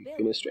we purpose-built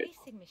finished it.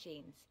 racing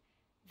machines.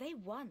 They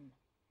won.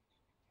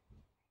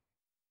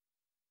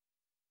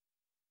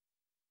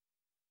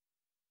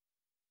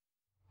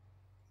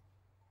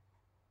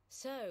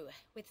 So,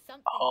 with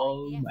something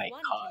Oh like the my F1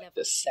 to god, level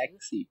the 2,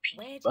 sexy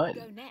where do you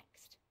go P1.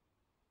 next?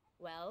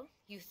 Well,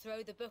 you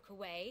throw the book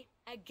away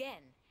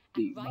again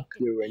The and write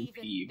McLaren an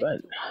even P1 better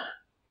one.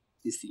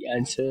 is the The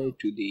answer result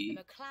to is the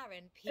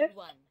McLaren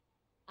P1,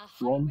 a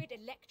hybrid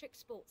electric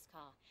sports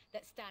car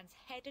that stands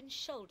head and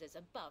shoulders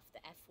above the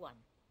F1.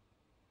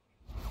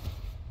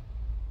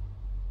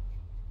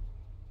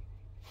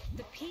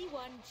 The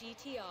P1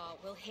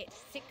 GTR will hit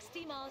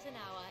 60 miles an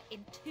hour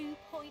in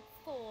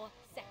 2.4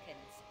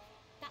 seconds.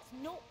 That's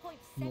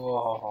 0.7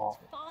 Whoa,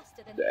 seconds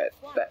faster than the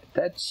F1.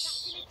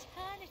 that's an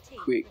eternity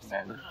quick, for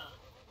a man.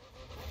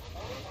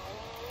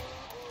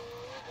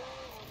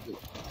 supercar.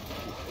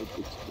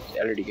 It's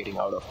already getting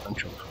out of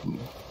control for me.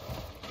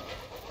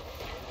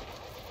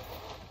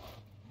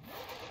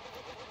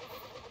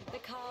 The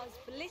car's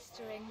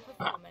blistering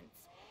performance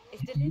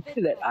is Look delivered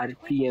at that by RPM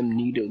twin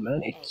needle,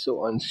 man. It's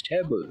so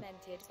unstable.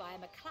 supplemented by a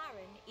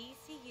McLaren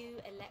ECU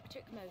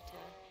electric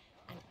motor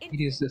and It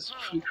is just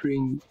power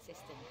flickering assist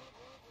system.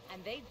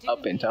 And they do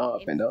up and need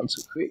down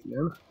so quick,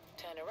 man.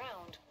 Turn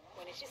around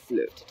when it is safe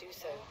Look. to do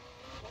so.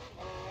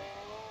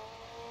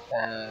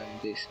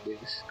 And these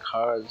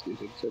cars,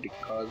 these exotic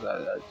cars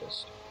are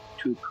just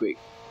too quick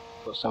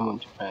for someone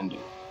to handle.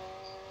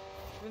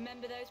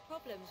 Remember those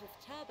problems with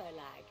turbo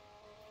lag?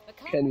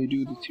 McLaren Can we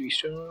do the solved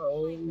 3-star? that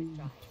with hybrid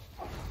drive.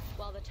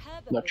 While the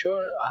turbo Not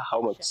sure is low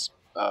how much pressure,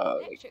 the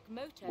like electric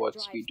motor what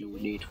drives speed the do we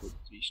need for wheels.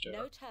 the 3-star.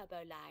 No turbo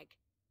lag,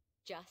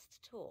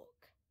 just torque.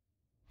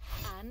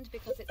 And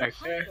because it's Okay, a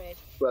hybrid,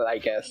 well I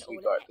it's guess an we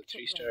got the all-electric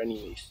 3-star range.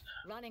 anyways.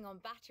 Running on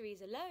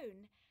batteries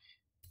alone,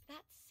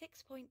 that's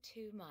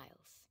 6.2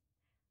 miles.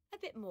 A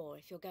bit more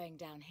if you're going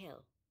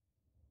downhill.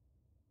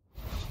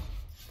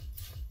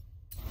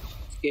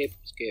 Skip.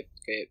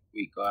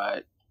 We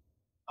got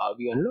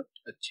we unlocked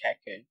a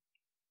jacket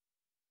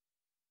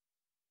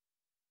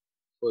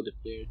for the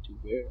player to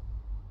wear.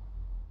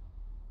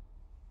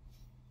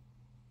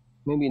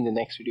 maybe in the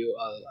next video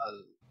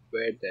I'll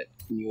wear that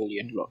newly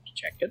unlocked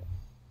jacket,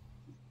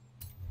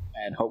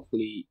 and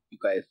hopefully you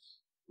guys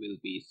will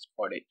be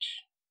spotted.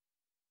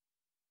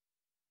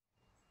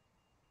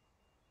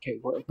 Okay,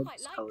 what I quite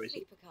this like car is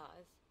it? sleeper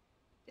cars.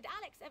 Did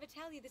Alex ever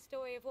tell you the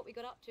story of what we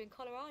got up to in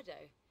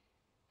Colorado?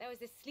 There was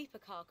this sleeper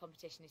car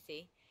competition, you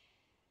see.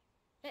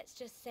 Let's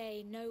just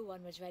say no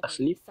one was ready A for the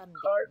sleep sunbeam.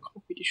 car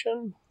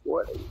competition?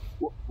 What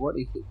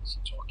is it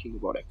talking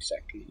about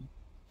exactly?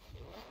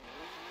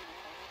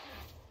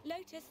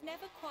 Lotus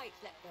never quite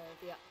let go of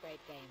the upgrade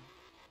game.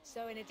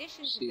 So in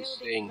addition to She's building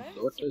saying their own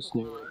Lotus supercars,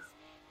 never.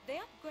 they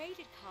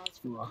upgraded cars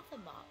from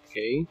other marques.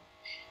 Okay.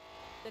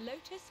 The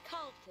Lotus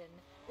Carlton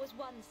was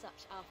one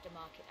such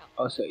aftermarket upgrade.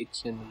 Also,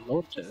 it's in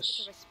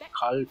Lotus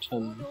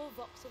Carlton. Four-door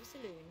Vauxhall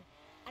saloon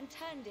and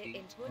turned it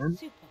into a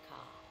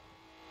supercar.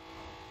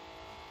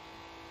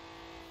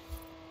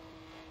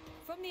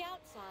 From the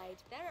outside,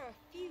 there are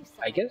a few signs.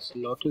 I guess that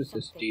this Lotus is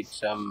just something did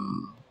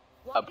some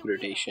special.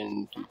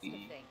 upgradation to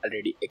the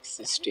already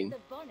existing The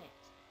bonnet,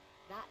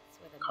 that's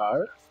where the car.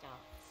 magic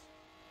starts.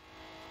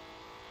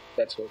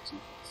 That's what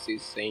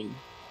she's saying,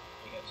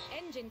 I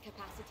guess. Engine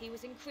capacity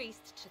was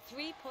increased to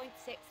 3.6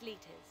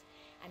 litres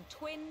and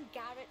twin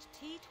Garrett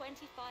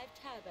T25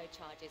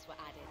 turbochargers were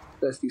added.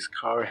 Plus this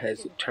car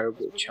has a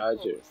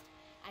turbocharger.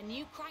 And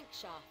new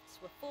crankshafts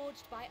were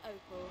forged by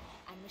Opel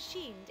and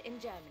machined in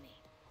Germany.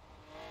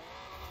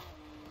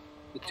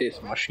 It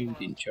is machined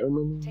in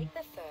Germany. Take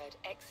the third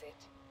exit.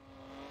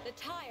 The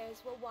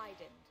tyres were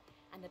widened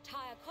and the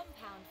tyre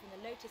compound from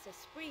the Lotus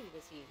Esprit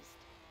was used.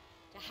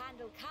 To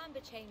handle camber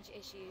change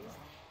issues,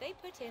 they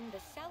put in the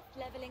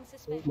self-leveling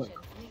suspension. Oh my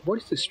God.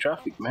 What is this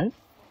traffic, man?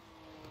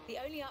 The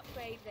only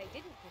upgrade they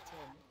didn't put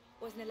in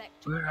was an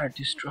electric. Where are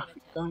this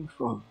traffic coming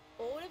from?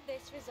 All of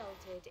this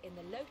resulted in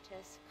the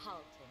Lotus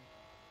Carlton,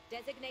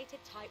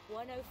 designated Type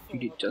 104. You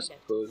did just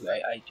because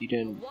I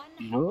didn't,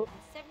 you know,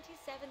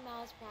 177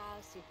 miles per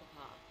hour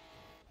supercar.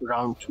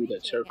 Round through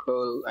that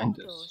circle and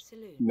just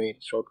made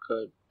a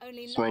shortcut.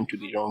 Just went to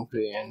the wrong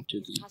way and to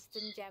the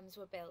custom gems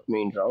were built,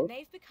 main route. and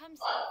they've become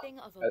something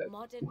of a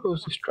modern. Where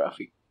was this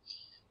traffic?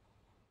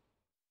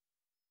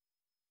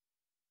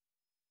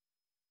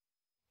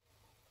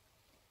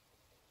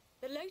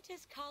 The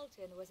Lotus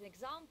Carlton was an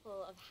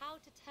example of how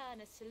to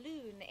turn a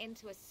saloon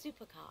into a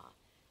supercar.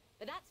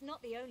 But that's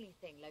not the only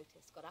thing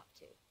Lotus got up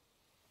to.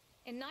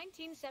 In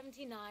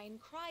 1979,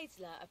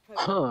 Chrysler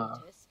approached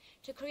Lotus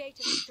to create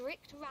a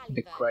strict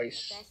rally version of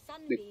their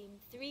Sunbeam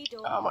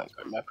three-door. Oh my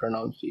God, my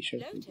pronunciation.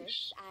 Lotus,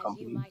 as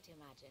you might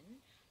imagine,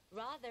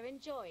 rather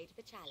enjoyed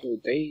the challenge. So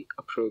they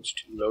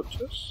approached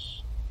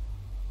Lotus,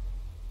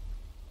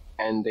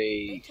 and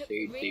they said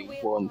they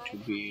want to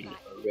build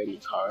a ready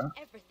car.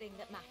 Everything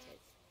that matters.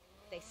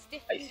 They I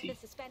stiffened see. the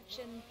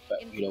suspension,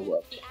 But you know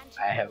what?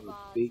 I have a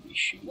big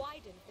issue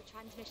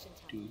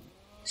to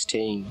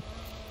staying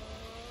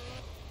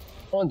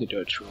on the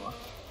dirt road.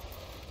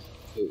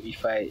 So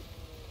if I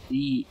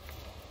see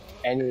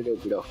any little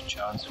bit of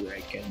chance where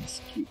I can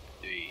skip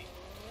the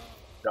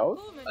route,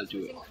 I'll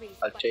do it.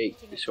 I'll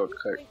take the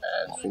shortcut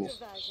and finish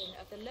this.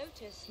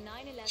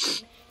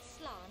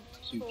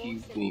 So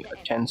give me a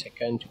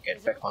 10-second to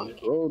get back on the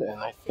road,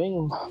 and I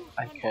think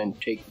I can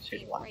take this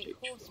advantage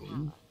for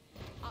me.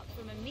 Up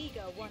from a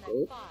meager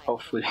 105.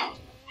 Hopefully,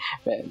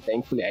 man,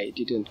 thankfully I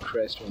didn't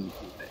crash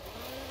into that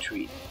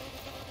tree.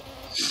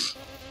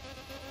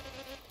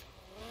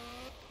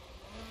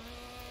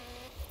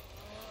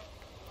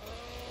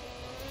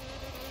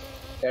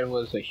 That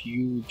was a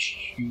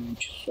huge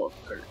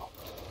shortcut.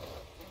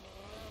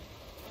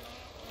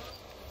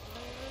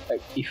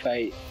 Like if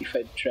I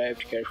drive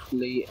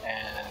carefully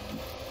and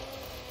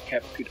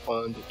kept it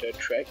on the dirt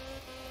track,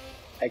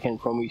 I can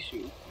promise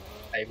you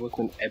I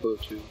wasn't able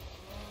to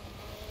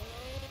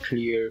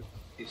clear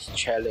this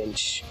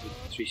challenge with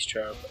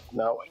 3-star, but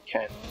now I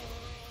can.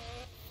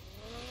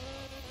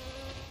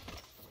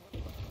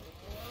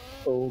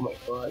 Oh my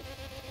God.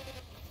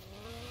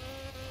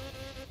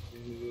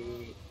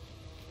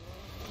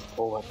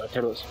 Oh my God,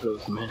 that was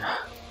close, man.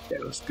 That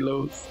was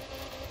close.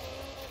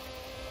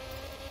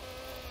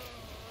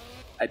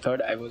 I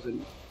thought I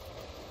wasn't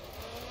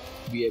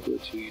be able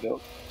to, you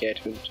know,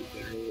 get into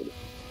the road,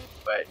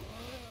 but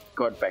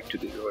got back to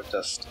the road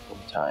just on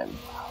time.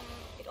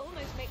 It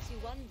almost makes you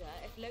wonder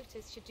if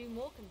Lotus should do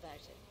more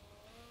conversions.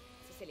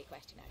 It's a silly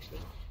question, actually.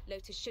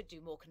 Lotus should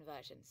do more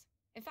conversions.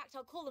 In fact,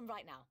 I'll call them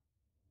right now.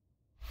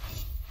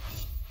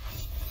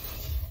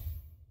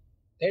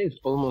 There is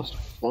almost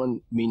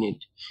 1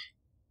 minute.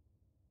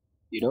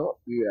 You know,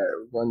 we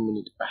are 1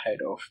 minute ahead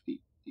of the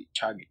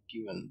target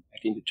given. I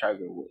think the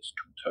target was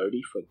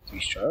 2:30 for the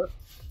 3-star,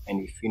 and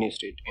we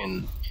finished it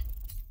in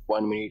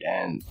 1 minute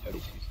and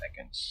 33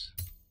 seconds.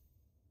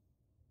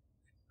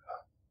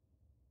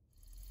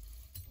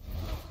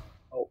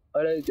 Oh,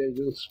 alright, there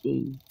will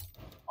spin.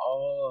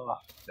 Oh,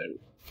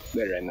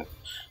 there enough.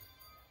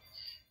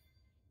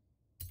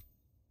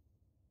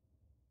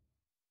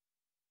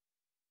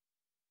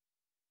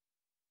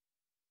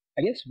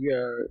 I guess we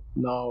are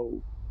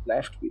now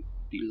left with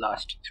the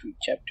last 3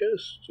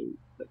 chapters, so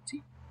let's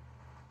see.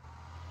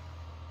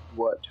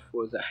 what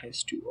Forza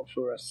has to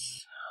offer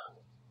us.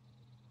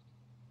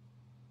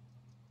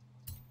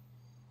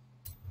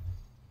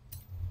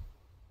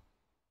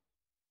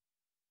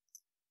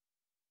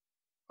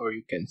 Or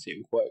you can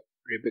say what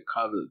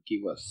Rebecca will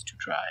give us to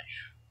drive.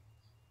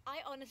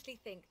 I honestly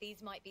think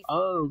these might be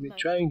Oh, we're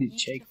trying the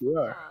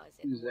Jaguar.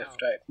 This is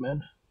F-Type,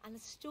 man. And the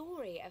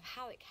story of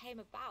how it came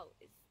about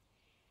is,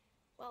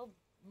 well,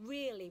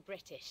 really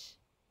British.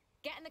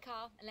 Get in the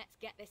car and let's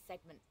get this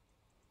segment.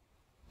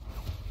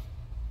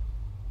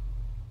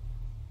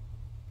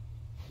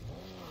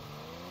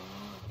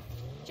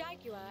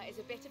 Jaguar is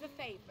a bit of a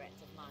favourite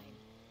of mine.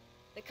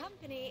 The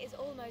company is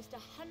almost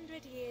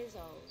 100 years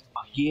old.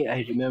 Oh, yeah,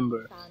 I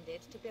remember.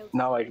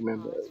 Now I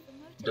remember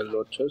the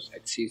Lotus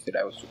Axis that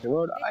I was talking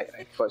about.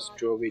 I first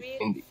drove it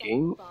in the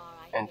game,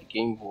 and the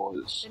game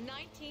was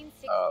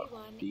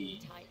the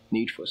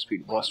Need for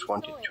Speed Most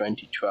Wanted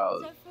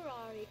 2012.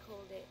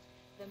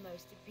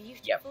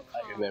 Yep,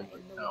 I remember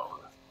it now.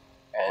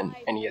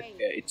 And yes,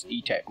 it's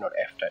E-Type, not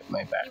F-Type,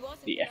 my bad.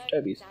 The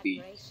F-Type is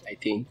the, I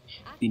think,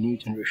 the new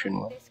generation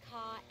one.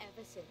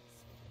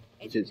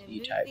 This is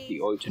E-Type, the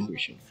old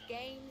generation.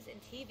 Games and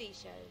TV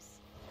shows.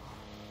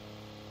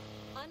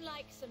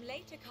 Unlike some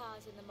later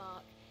cars in the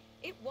mark,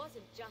 it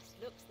wasn't just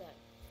looks though.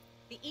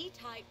 The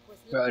E-Type was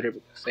well,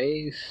 Rebecca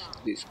says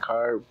this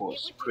car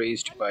was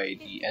praised by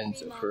the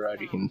Enzo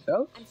Ferrari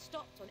himself. And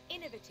stopped on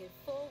innovative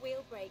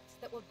four-wheel brakes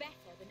that were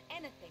better than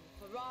anything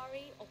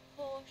Ferrari or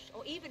Porsche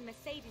or even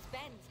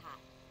Mercedes-Benz had.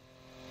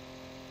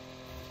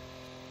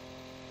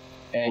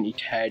 And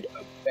it had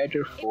a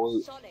better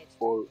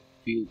four-wheel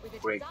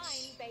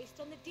brakes,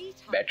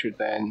 better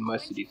than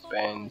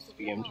Mercedes-Benz,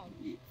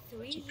 BMW,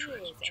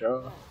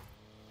 etc.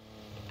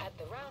 At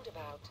the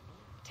roundabout,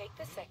 take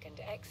the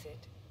second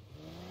exit.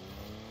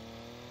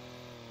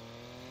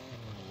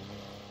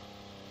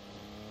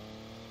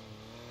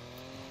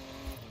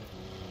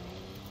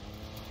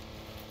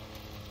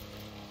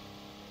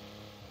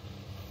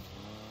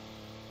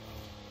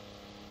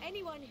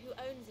 Anyone who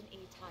owns an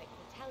E-Type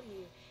will tell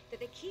you that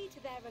the key to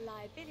their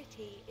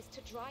reliability is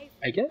to drive.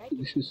 I guess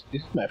this is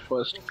my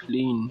first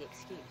clean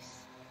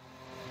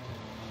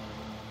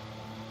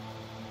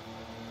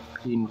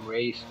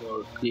race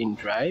or clean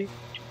drive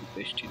to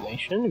the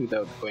destination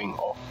without going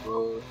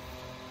off-road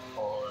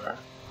or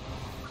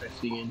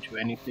pressing into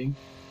anything.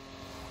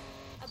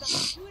 About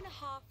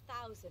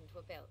 2,500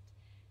 were built,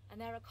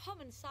 and they're a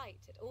common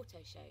sight at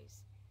auto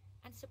shows,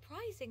 and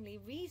surprisingly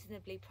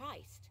reasonably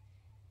priced.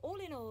 All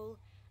in all,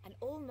 an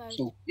almost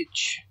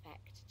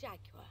perfect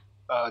Jaguar.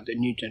 The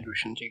new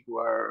generation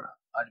Jaguar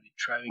I'll be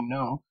driving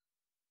now.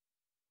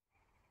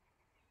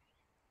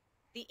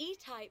 The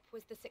E-Type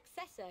was the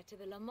successor to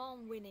the Le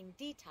Mans winning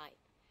D-Type.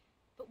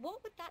 But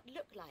what would that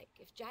look like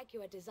if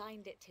Jaguar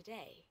designed it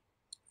today?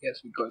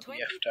 Yes, we got the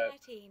F-Type. In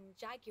 2013,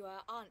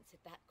 Jaguar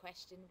answered that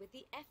question with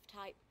the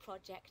F-Type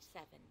Project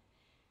 7,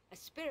 a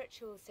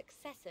spiritual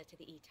successor to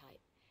the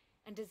E-Type,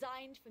 and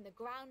designed from the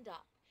ground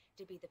up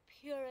to be the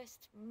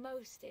purest,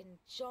 most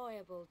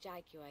enjoyable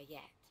Jaguar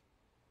yet.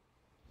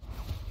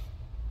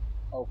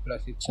 Oh,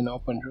 plus it's an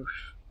open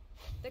roof.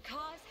 The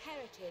car's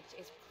heritage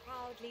is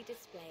proudly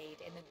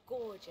displayed in the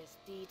gorgeous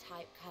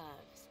D-Type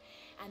curves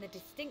and the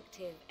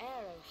distinctive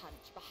aero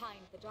hunch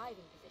behind the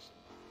driving position.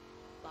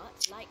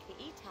 But like the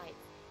E-Type,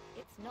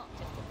 it's not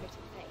just a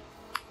pretty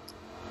face.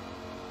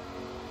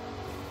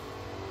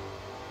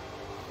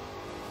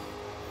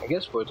 I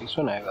guess for this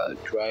one I will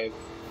drive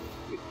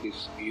with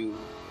this view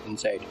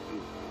inside the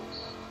vehicles.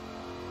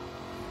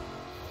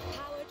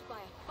 Powered by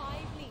a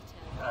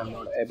 5-litre, I'm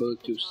not able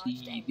to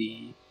see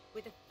the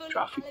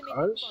traffic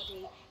cars.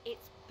 body,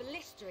 it's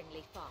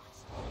blisteringly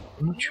fast.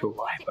 I'm not sure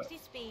why, but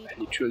I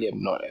literally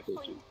am not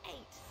able to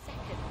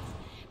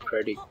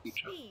predict the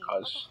traffic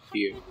cars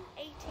here.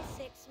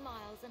 86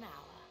 miles an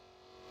hour.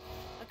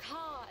 A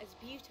car as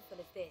beautiful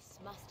as this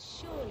must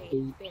surely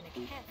have been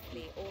a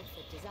carefully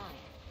authored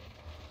design.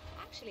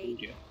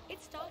 Actually,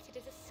 it started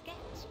as a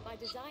sketch by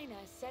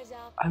designer Cesar.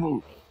 I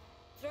mean,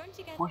 thrown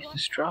together what's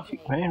this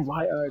traffic, man?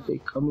 Why are they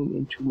coming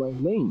into my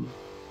lane?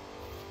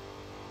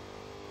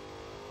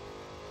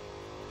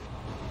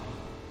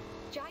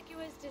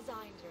 Jaguar's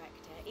design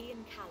director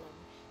Ian Callum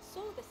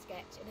saw the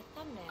sketch in a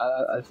thumbnail.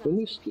 I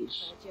finished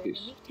this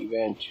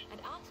event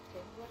and asked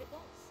him what it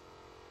was.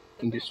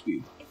 in this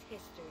view,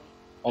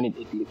 and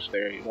it looks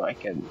very, you know, I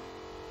can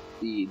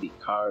see the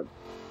car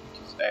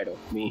which is ahead of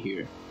me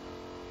here.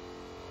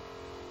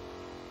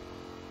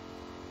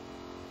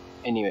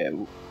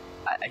 Anyway,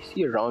 I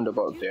see a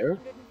roundabout there,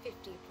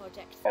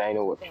 and I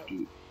know what to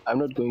do. I'm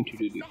not going to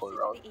do the whole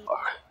roundabout.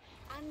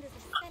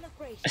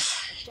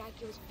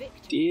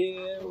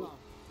 Damn.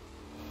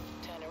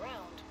 Turn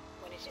around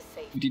when it is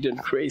safe. We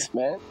didn't race,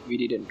 man. We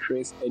didn't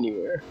race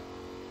anywhere.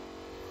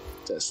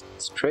 Just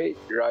straight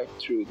right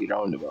through the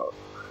roundabout.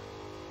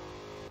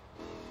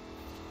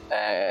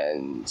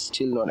 And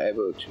still not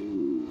able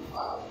to...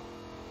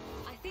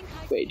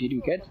 Wait, did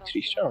you get the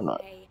 3-star or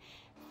not?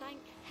 Thank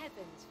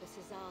heavens for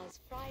Cesar's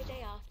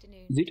Friday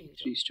afternoon. Is it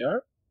a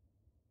 3-star?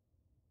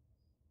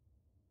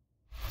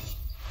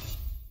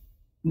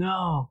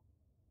 No.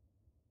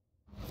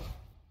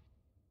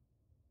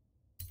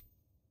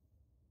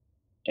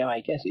 Yeah,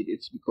 I guess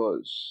it's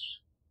because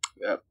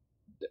uh,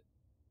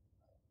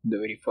 the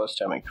very first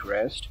time I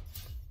crashed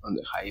on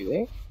the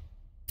highway,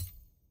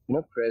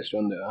 crashed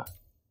on the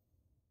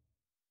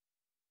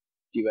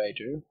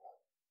divider,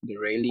 the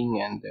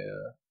railing and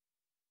the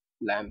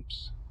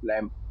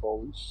lamp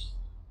poles.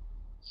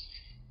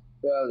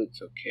 Well,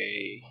 it's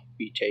okay.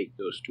 We take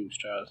those 2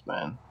 stars,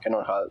 man.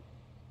 Cannot help.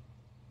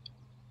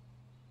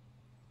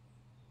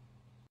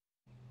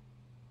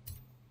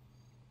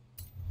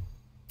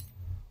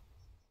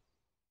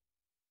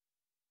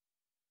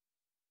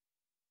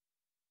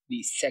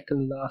 The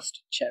second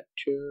last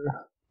chapter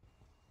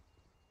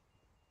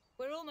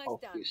We're almost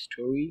of done, this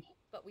story,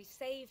 but we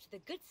saved the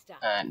good stuff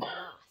and for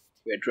last.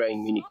 we're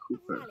driving Mini Stop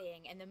Cooper.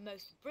 rallying in the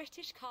most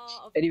British car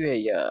of Anyway,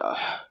 yeah,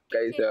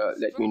 guys,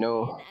 let me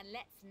know and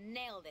let's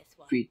nail this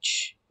one.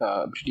 which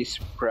British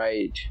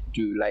pride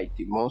do you like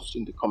the most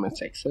in the comment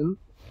section,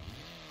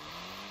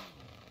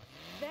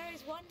 There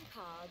is one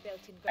car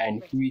built in and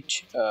Britain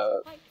which that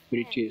is quite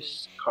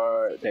British fairly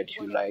car considered that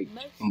you one of the liked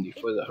most in the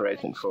Forza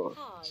Horizon 4. influential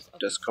cars of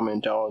Just the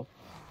comment down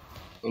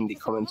in the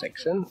It's a comment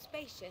surprisingly section,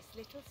 spacious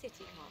little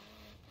city car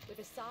with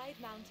a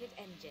side-mounted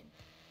engine.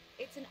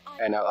 It's an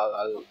and icon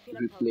I'll of popular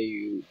reply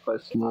you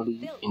personally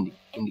built in the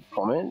on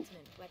comment every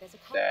continent where there's a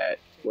car that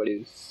factory. what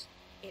is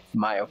It's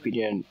my AMD.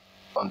 opinion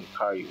on the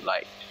car you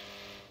liked,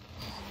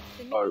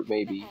 The or Mini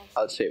maybe Cooper S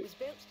I'll say was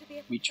built to be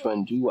a which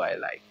one do I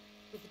performance like.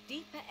 with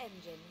deeper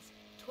engines,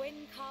 twin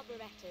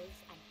carburetors,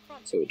 and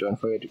front. So don't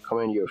forget to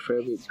comment your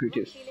favorite This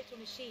British scruffy little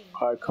machine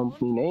car went on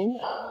company to name.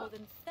 achieve more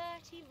than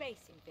 30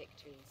 racing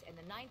victories in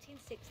the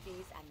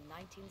 1960s and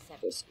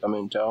 1970s. Just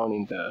comment down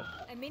in the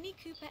A Mini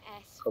Cooper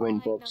S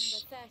comment flag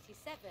box number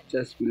 37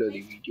 just below the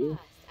placed video.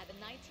 first at the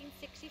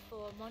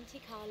 1964 Monte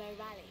Carlo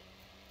Rally.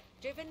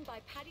 Driven by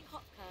Paddy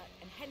Hopkirk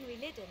and Henry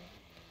Liddon,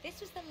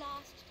 this was the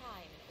last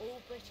time an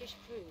all-British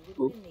crew would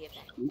win the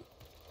event.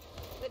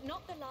 But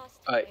not the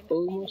last time I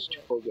almost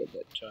any would. forget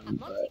that At term, Monte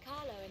but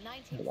Carlo in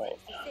never mind.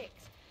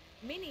 1966,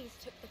 Minis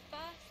took the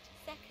first,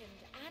 second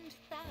and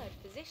third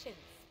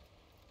positions.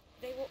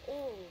 They were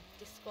all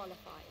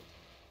disqualified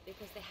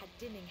because they had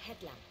dimming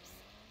headlamps,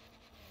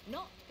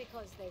 not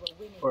because they were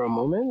winning For a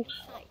moment,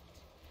 in sight.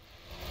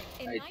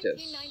 In I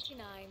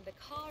 1999, the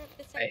car of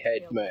the I century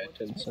had my award was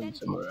attention presented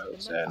somewhere to the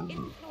else most and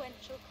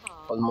influential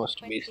car of almost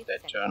the missed 20th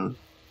that century. turn.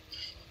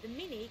 The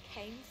Mini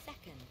came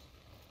second.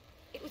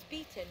 It was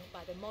beaten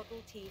by the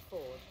Model T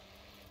Ford.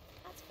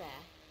 That's fair,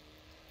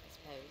 I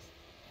suppose.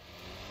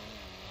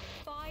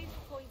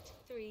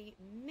 5.3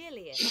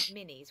 million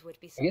Minis would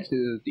be I sold. guess this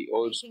is the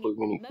old making school it the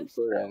Mini most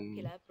Cooper, and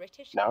popular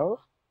British now car.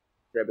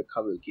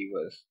 Rebecca will give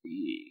us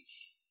the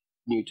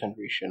new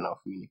generation of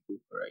Mini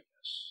Cooper, I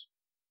guess.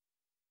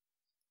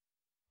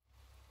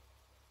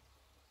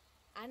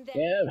 And then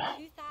Yeah,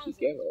 in he 2000,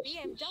 gave us this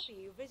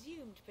BMW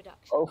resumed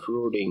production,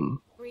 off-roading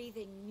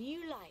breathing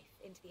new life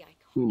into the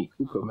iconic Mini car.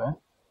 Cooper, man.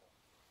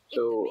 If the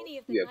So Mini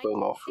of the we are going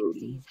 1960s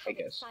off-roading, I had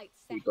its guess.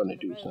 sights We're set gonna on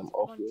the do roads some of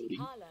Monte off-roading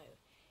Carlo,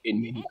 in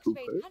the Mini X-Rayed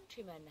Cooper.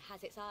 Countryman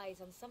has its eyes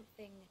on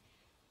something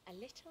a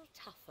little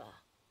tougher.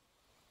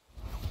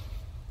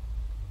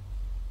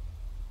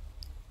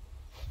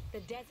 The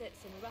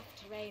deserts and rough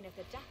terrain of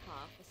the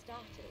Dakar, for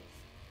starters.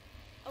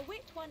 A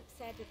wit once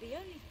said that the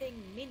only thing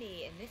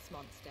Mini in this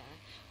monster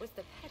was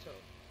the pedal.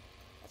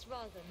 That's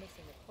rather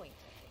missing the point,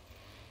 I think.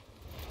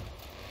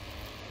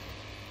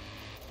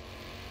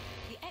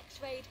 The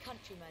X-Rayed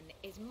Countryman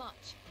is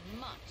much,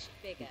 much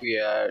bigger. We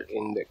are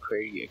in the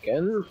quarry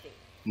again.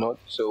 Not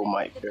so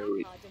my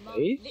favorite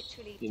place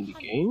in the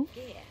game,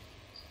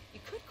 You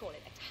could call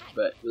it a tank.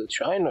 but we'll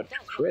try not to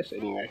crash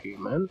anywhere here,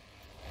 man.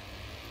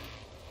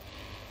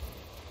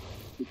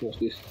 Because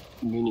this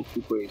Mini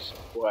Cooper is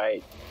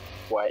quite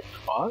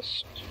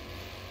fast.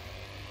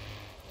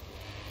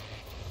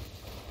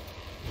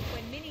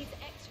 When Mini's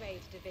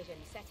X-Rayed division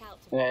set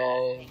out to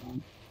build this thing,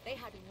 And they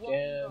had one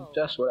yeah, goal.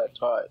 that's what I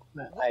thought.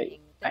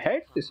 I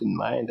had this in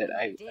mind that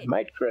I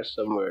might crash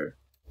somewhere,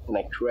 and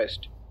I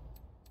crashed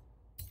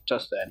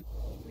just then.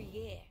 Every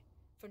year,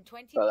 from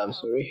 2012 Well, I'm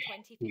sorry. to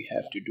 2015, We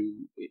have to do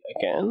it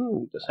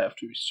again. We just have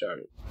to restart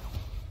it.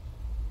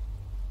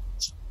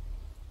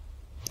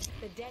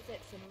 the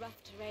deserts and rough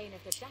terrain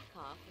of the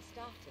Dakar, for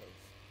starters.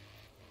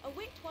 A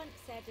wit once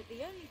said that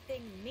the only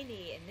thing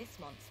Mini in this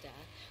monster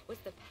was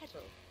the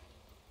pedal.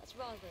 That's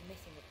rather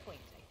missing the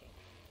point, I think.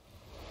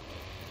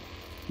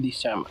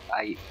 This time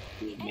I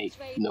The will make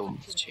X-Rayed no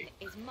Countryman mistake.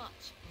 is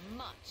much,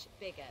 much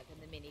bigger than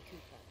the Mini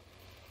Cooper.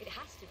 It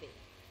has to be.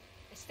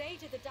 A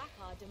stage of the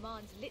Dakar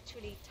demands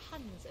literally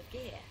tons of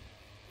gear.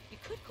 You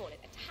could call it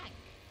a tank.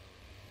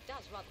 It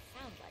does rather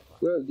sound like one.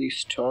 Well,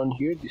 this turn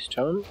here,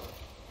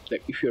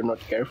 like if you're not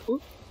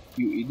careful,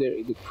 you either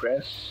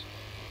press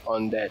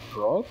on that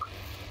rock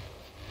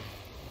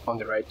on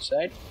the right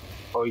side,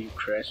 or you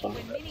crash on the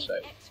When left Mini's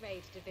side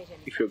X-Rayed division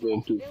if you're set out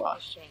going to too build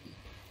fast. this thing,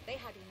 they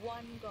had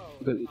one goal.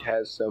 because in it mind,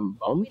 has some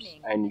bumps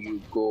winning and the you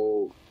Dakar.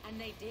 go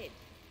And they did.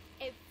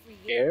 Every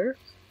year. air,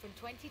 From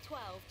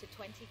 2012 to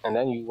 2015. and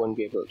then you won't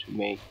be able to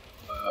make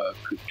a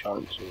quick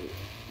turn. So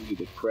you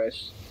either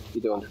press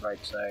either on the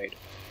right side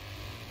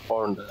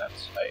or on the left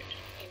side.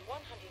 In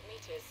 100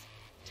 meters,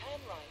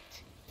 turn right.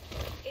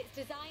 It's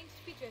designed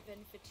to be driven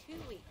for 2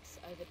 weeks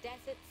over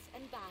deserts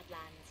and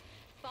badlands,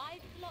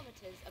 5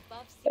 kilometers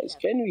above sea Guys,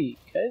 level. can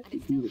we And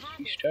it do still the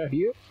handles 3-star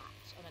here?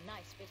 patch on a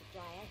nice bit of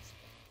dry ice.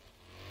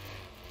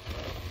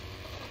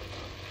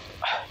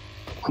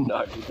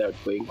 Not without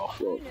going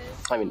off-road.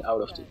 I mean,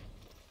 out of the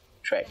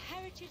track. The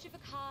heritage of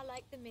a car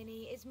like the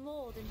Mini is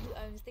more than who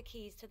owns the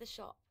keys to the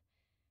shop.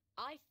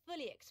 I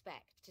fully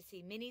expect to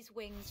see Mini's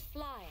wings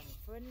flying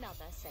for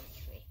another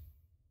century.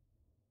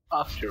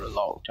 After a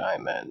long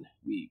time, man,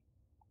 we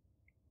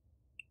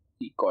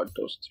got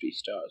those 3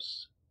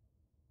 stars.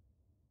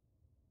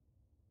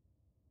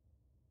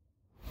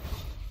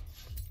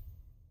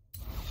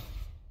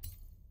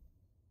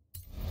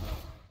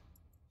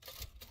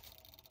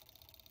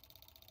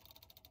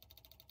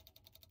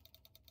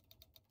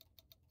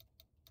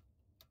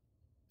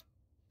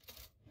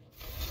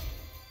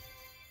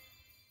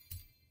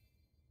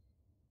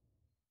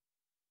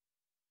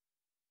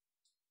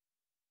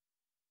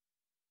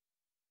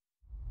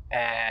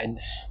 And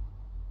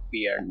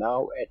we are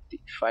now at the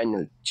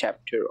final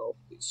chapter of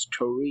the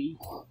story,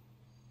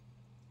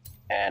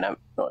 and I'm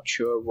not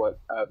sure what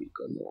are we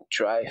gonna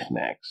drive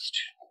next.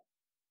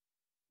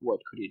 What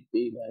could it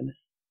be, man?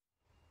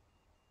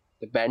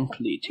 The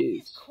Bentley it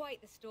This is. is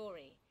quite the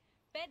story.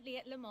 Bentley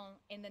at Le Mans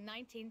in the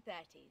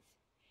 1930s.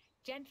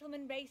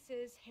 Gentlemen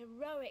racers,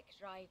 heroic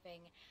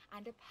driving,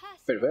 and a But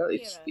personal well,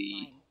 hero it's of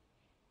the mine.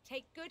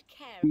 Take good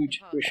care new of the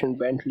car. generation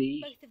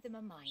Bentley, Both of them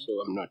are mine.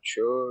 so I'm not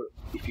sure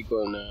if you're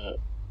gonna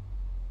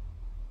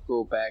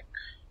go back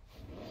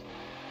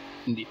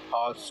in the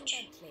past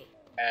Bentley,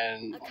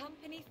 and a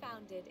company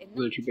founded in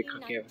will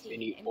Rebecca give us 1919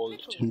 any in old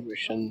Cricklewood,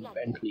 generation North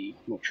London, Bentley.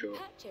 Not sure.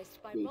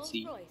 purchased by We'll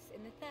see. Rolls-Royce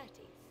in the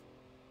 30s.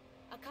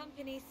 A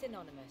company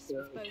synonymous Yeah,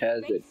 with it both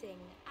has a racing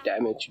and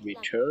damaged luxury.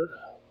 meter,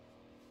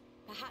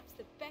 Perhaps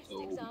the best so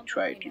we example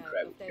try I to know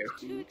drive of it those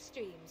carefully. two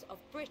extremes of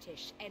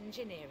British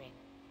engineering.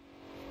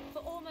 For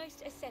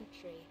almost a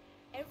century,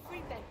 every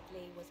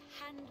Bentley was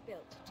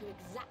hand-built to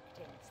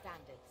exacting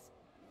standards.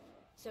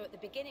 So at the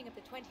beginning of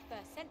the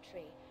 21st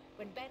century,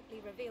 when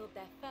Bentley revealed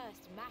their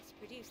first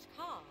mass-produced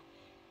car,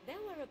 there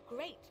were a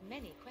great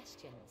many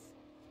questions.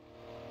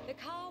 The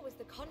car was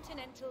the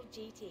Continental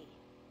GT,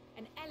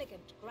 an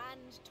elegant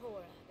grand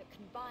tourer that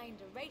combined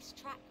a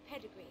racetrack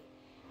pedigree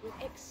with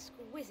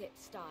exquisite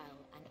style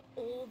and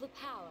all the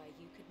power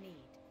you could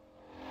need.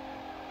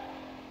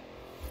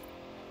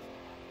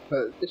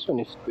 Well, this one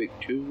is quick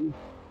too.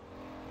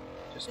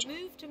 Just The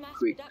move to mass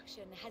quick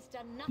production has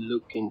done nothing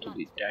look to into blunt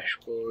the the Bentley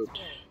dashboard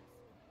experience.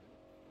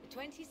 The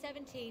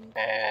 2017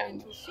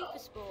 and Continental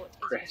Supersport is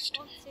pressed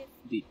responsive,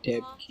 the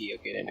tab fast, key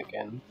again and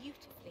again,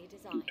 beautifully 2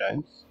 designed.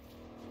 times.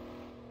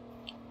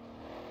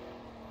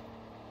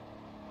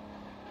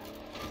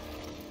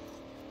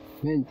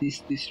 Man,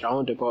 these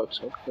roundabout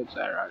shortcuts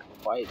are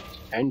quite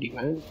handy,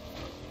 man.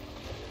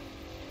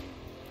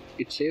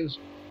 It saves,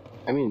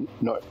 I mean,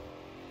 not,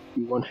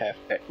 you won't have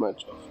that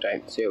much of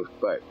time saved,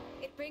 but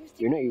It brings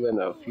you know, together even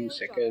a all-wheel few drive,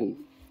 seconds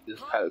is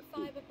carbon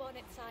helpful. fiber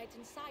bonnet sides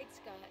and side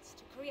skirts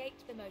to create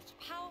the most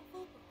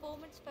powerful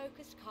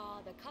performance-focused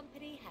car the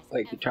company has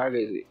Like the ever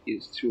target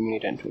is 3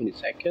 minutes and 20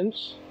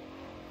 seconds,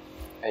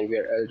 and we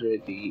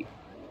already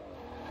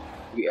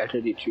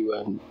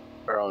to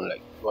around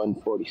like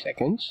 140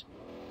 seconds,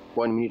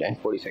 1 minute and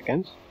 40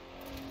 seconds,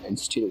 and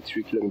still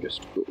 3 kilometers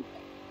to go.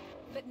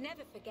 But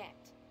never forget,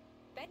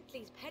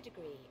 Bentley's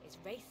pedigree is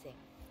racing,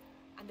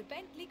 and the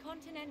Bentley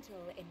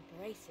Continental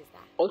embraces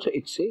that. Also,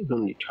 it says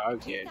on the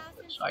target,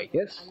 so I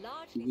guess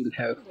we will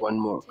have one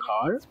more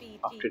car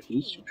after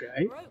this to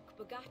drive,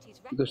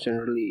 because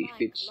generally if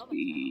it's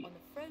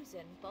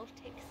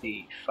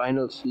the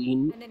final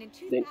scene,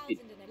 then it,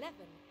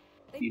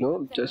 you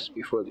know, just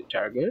before the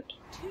target,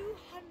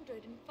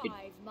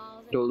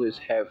 it always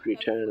have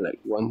written like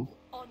one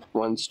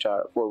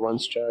star. For 1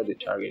 star the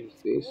target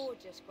is this,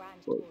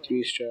 for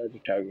 3 star the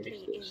target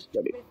is this,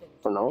 but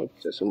for now it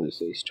just only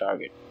says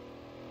target.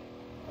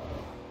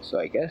 So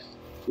I guess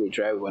we'll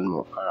drive one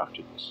more car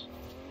after this.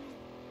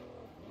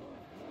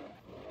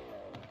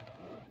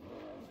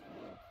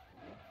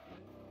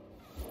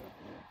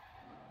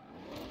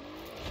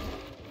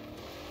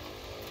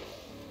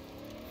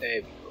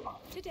 There we go.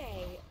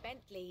 Today,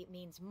 Bentley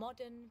means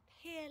modern,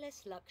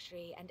 peerless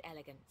luxury and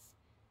elegance.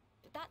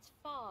 But that's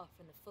far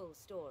from the full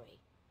story.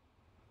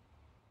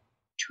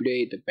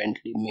 Today the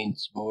Bentley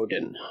means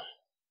modern.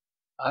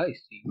 I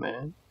see,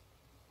 man.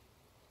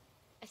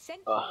 A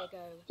century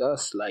ago,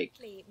 Just like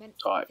Bentley meant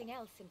thought. something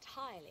else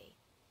entirely.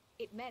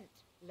 It meant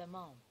Le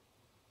Mans.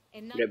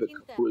 In Rebecca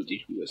 1930, pulled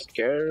it with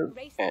care, eccentric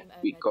racing and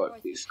we owner got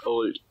Dorothy this Cummings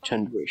old financed a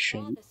generation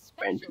rather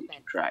special Bentley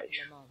to drive.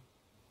 Le Mans.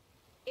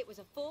 It was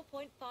a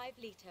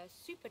 4.5-litre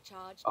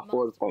supercharged A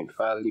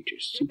 4.5 liter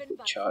driven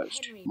by Sir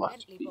supercharged Henry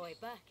masterpiece. Bentley Boy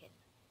Birkin.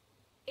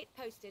 It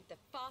posted the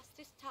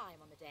fastest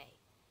time on the day,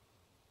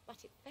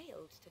 but it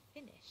failed to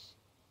finish.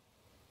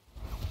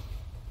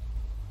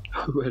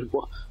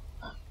 Well,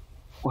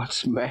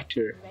 what's the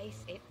matter?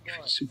 Race it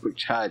was.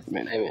 Supercharged,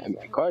 man. I mean,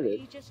 I got it.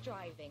 Courageous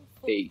driving,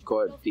 They 40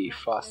 got the miles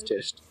per hour,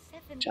 fastest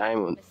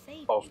time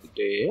of the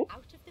day,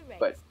 out of the race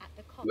but at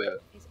the cost well,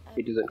 of his own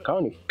it doesn't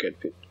count if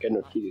victory. you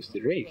cannot But finish the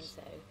in doing race.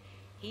 so,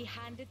 he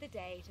handed the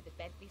day to the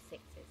Bentley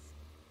Sixes,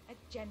 a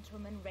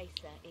gentleman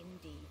racer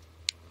indeed.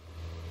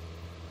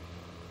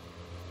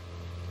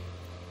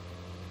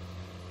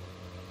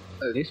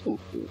 This one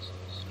feels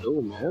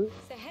slow, man.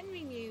 Sir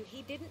Henry knew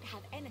he didn't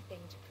have anything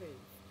to prove.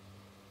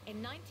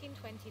 In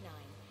 1929,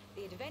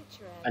 the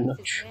adventurer I'm not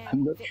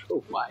Victor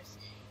sure why, Bruce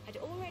had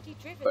already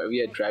driven but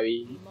we are the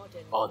driving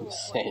modern on 4.5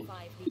 sand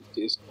with litre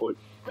this old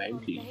at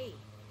Bentley. Monterey,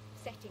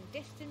 setting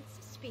distance,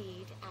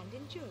 speed and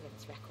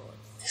endurance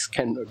records. This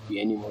cannot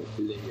be any more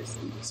hilarious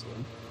than this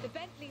one. The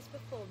Bentley's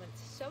performance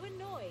so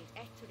annoyed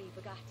Ettore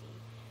Bugatti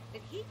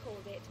that he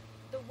called it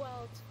the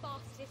world's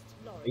fastest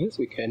I lorry. guess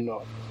we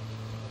cannot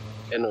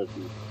do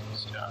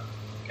this.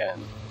 Can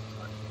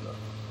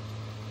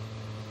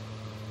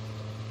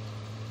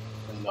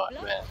not,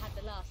 Blood man. had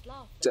the last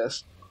laugh.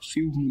 Just a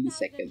few In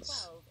milliseconds.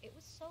 2012, it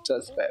was sold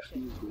Just at by a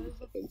auction few for over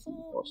milliseconds in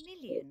 £4 cost.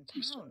 million,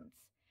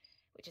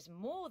 which is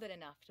more than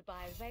enough to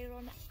buy a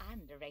Veyron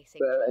and a racing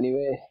Well, truck.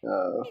 anyway,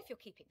 If you're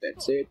keeping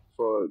that's score. it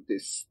for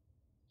this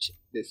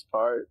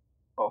part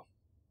of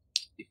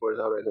the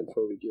Forza Horizon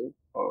 4 video.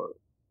 Or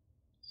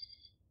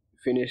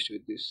finished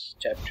with this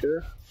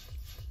chapter,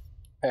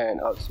 and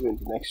I'll see you in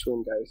the next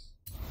one, guys.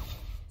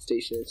 Stay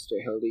safe,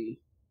 stay healthy.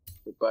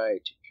 Goodbye,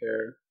 take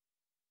care.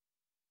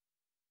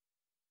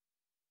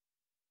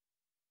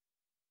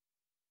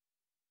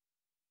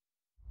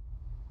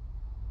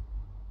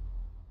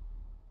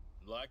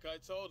 Like I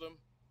told them,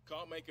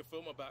 can't make a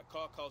film about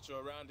car culture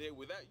around here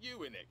without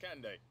you in it,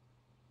 can they?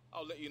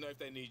 I'll let you know if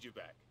they need you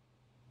back.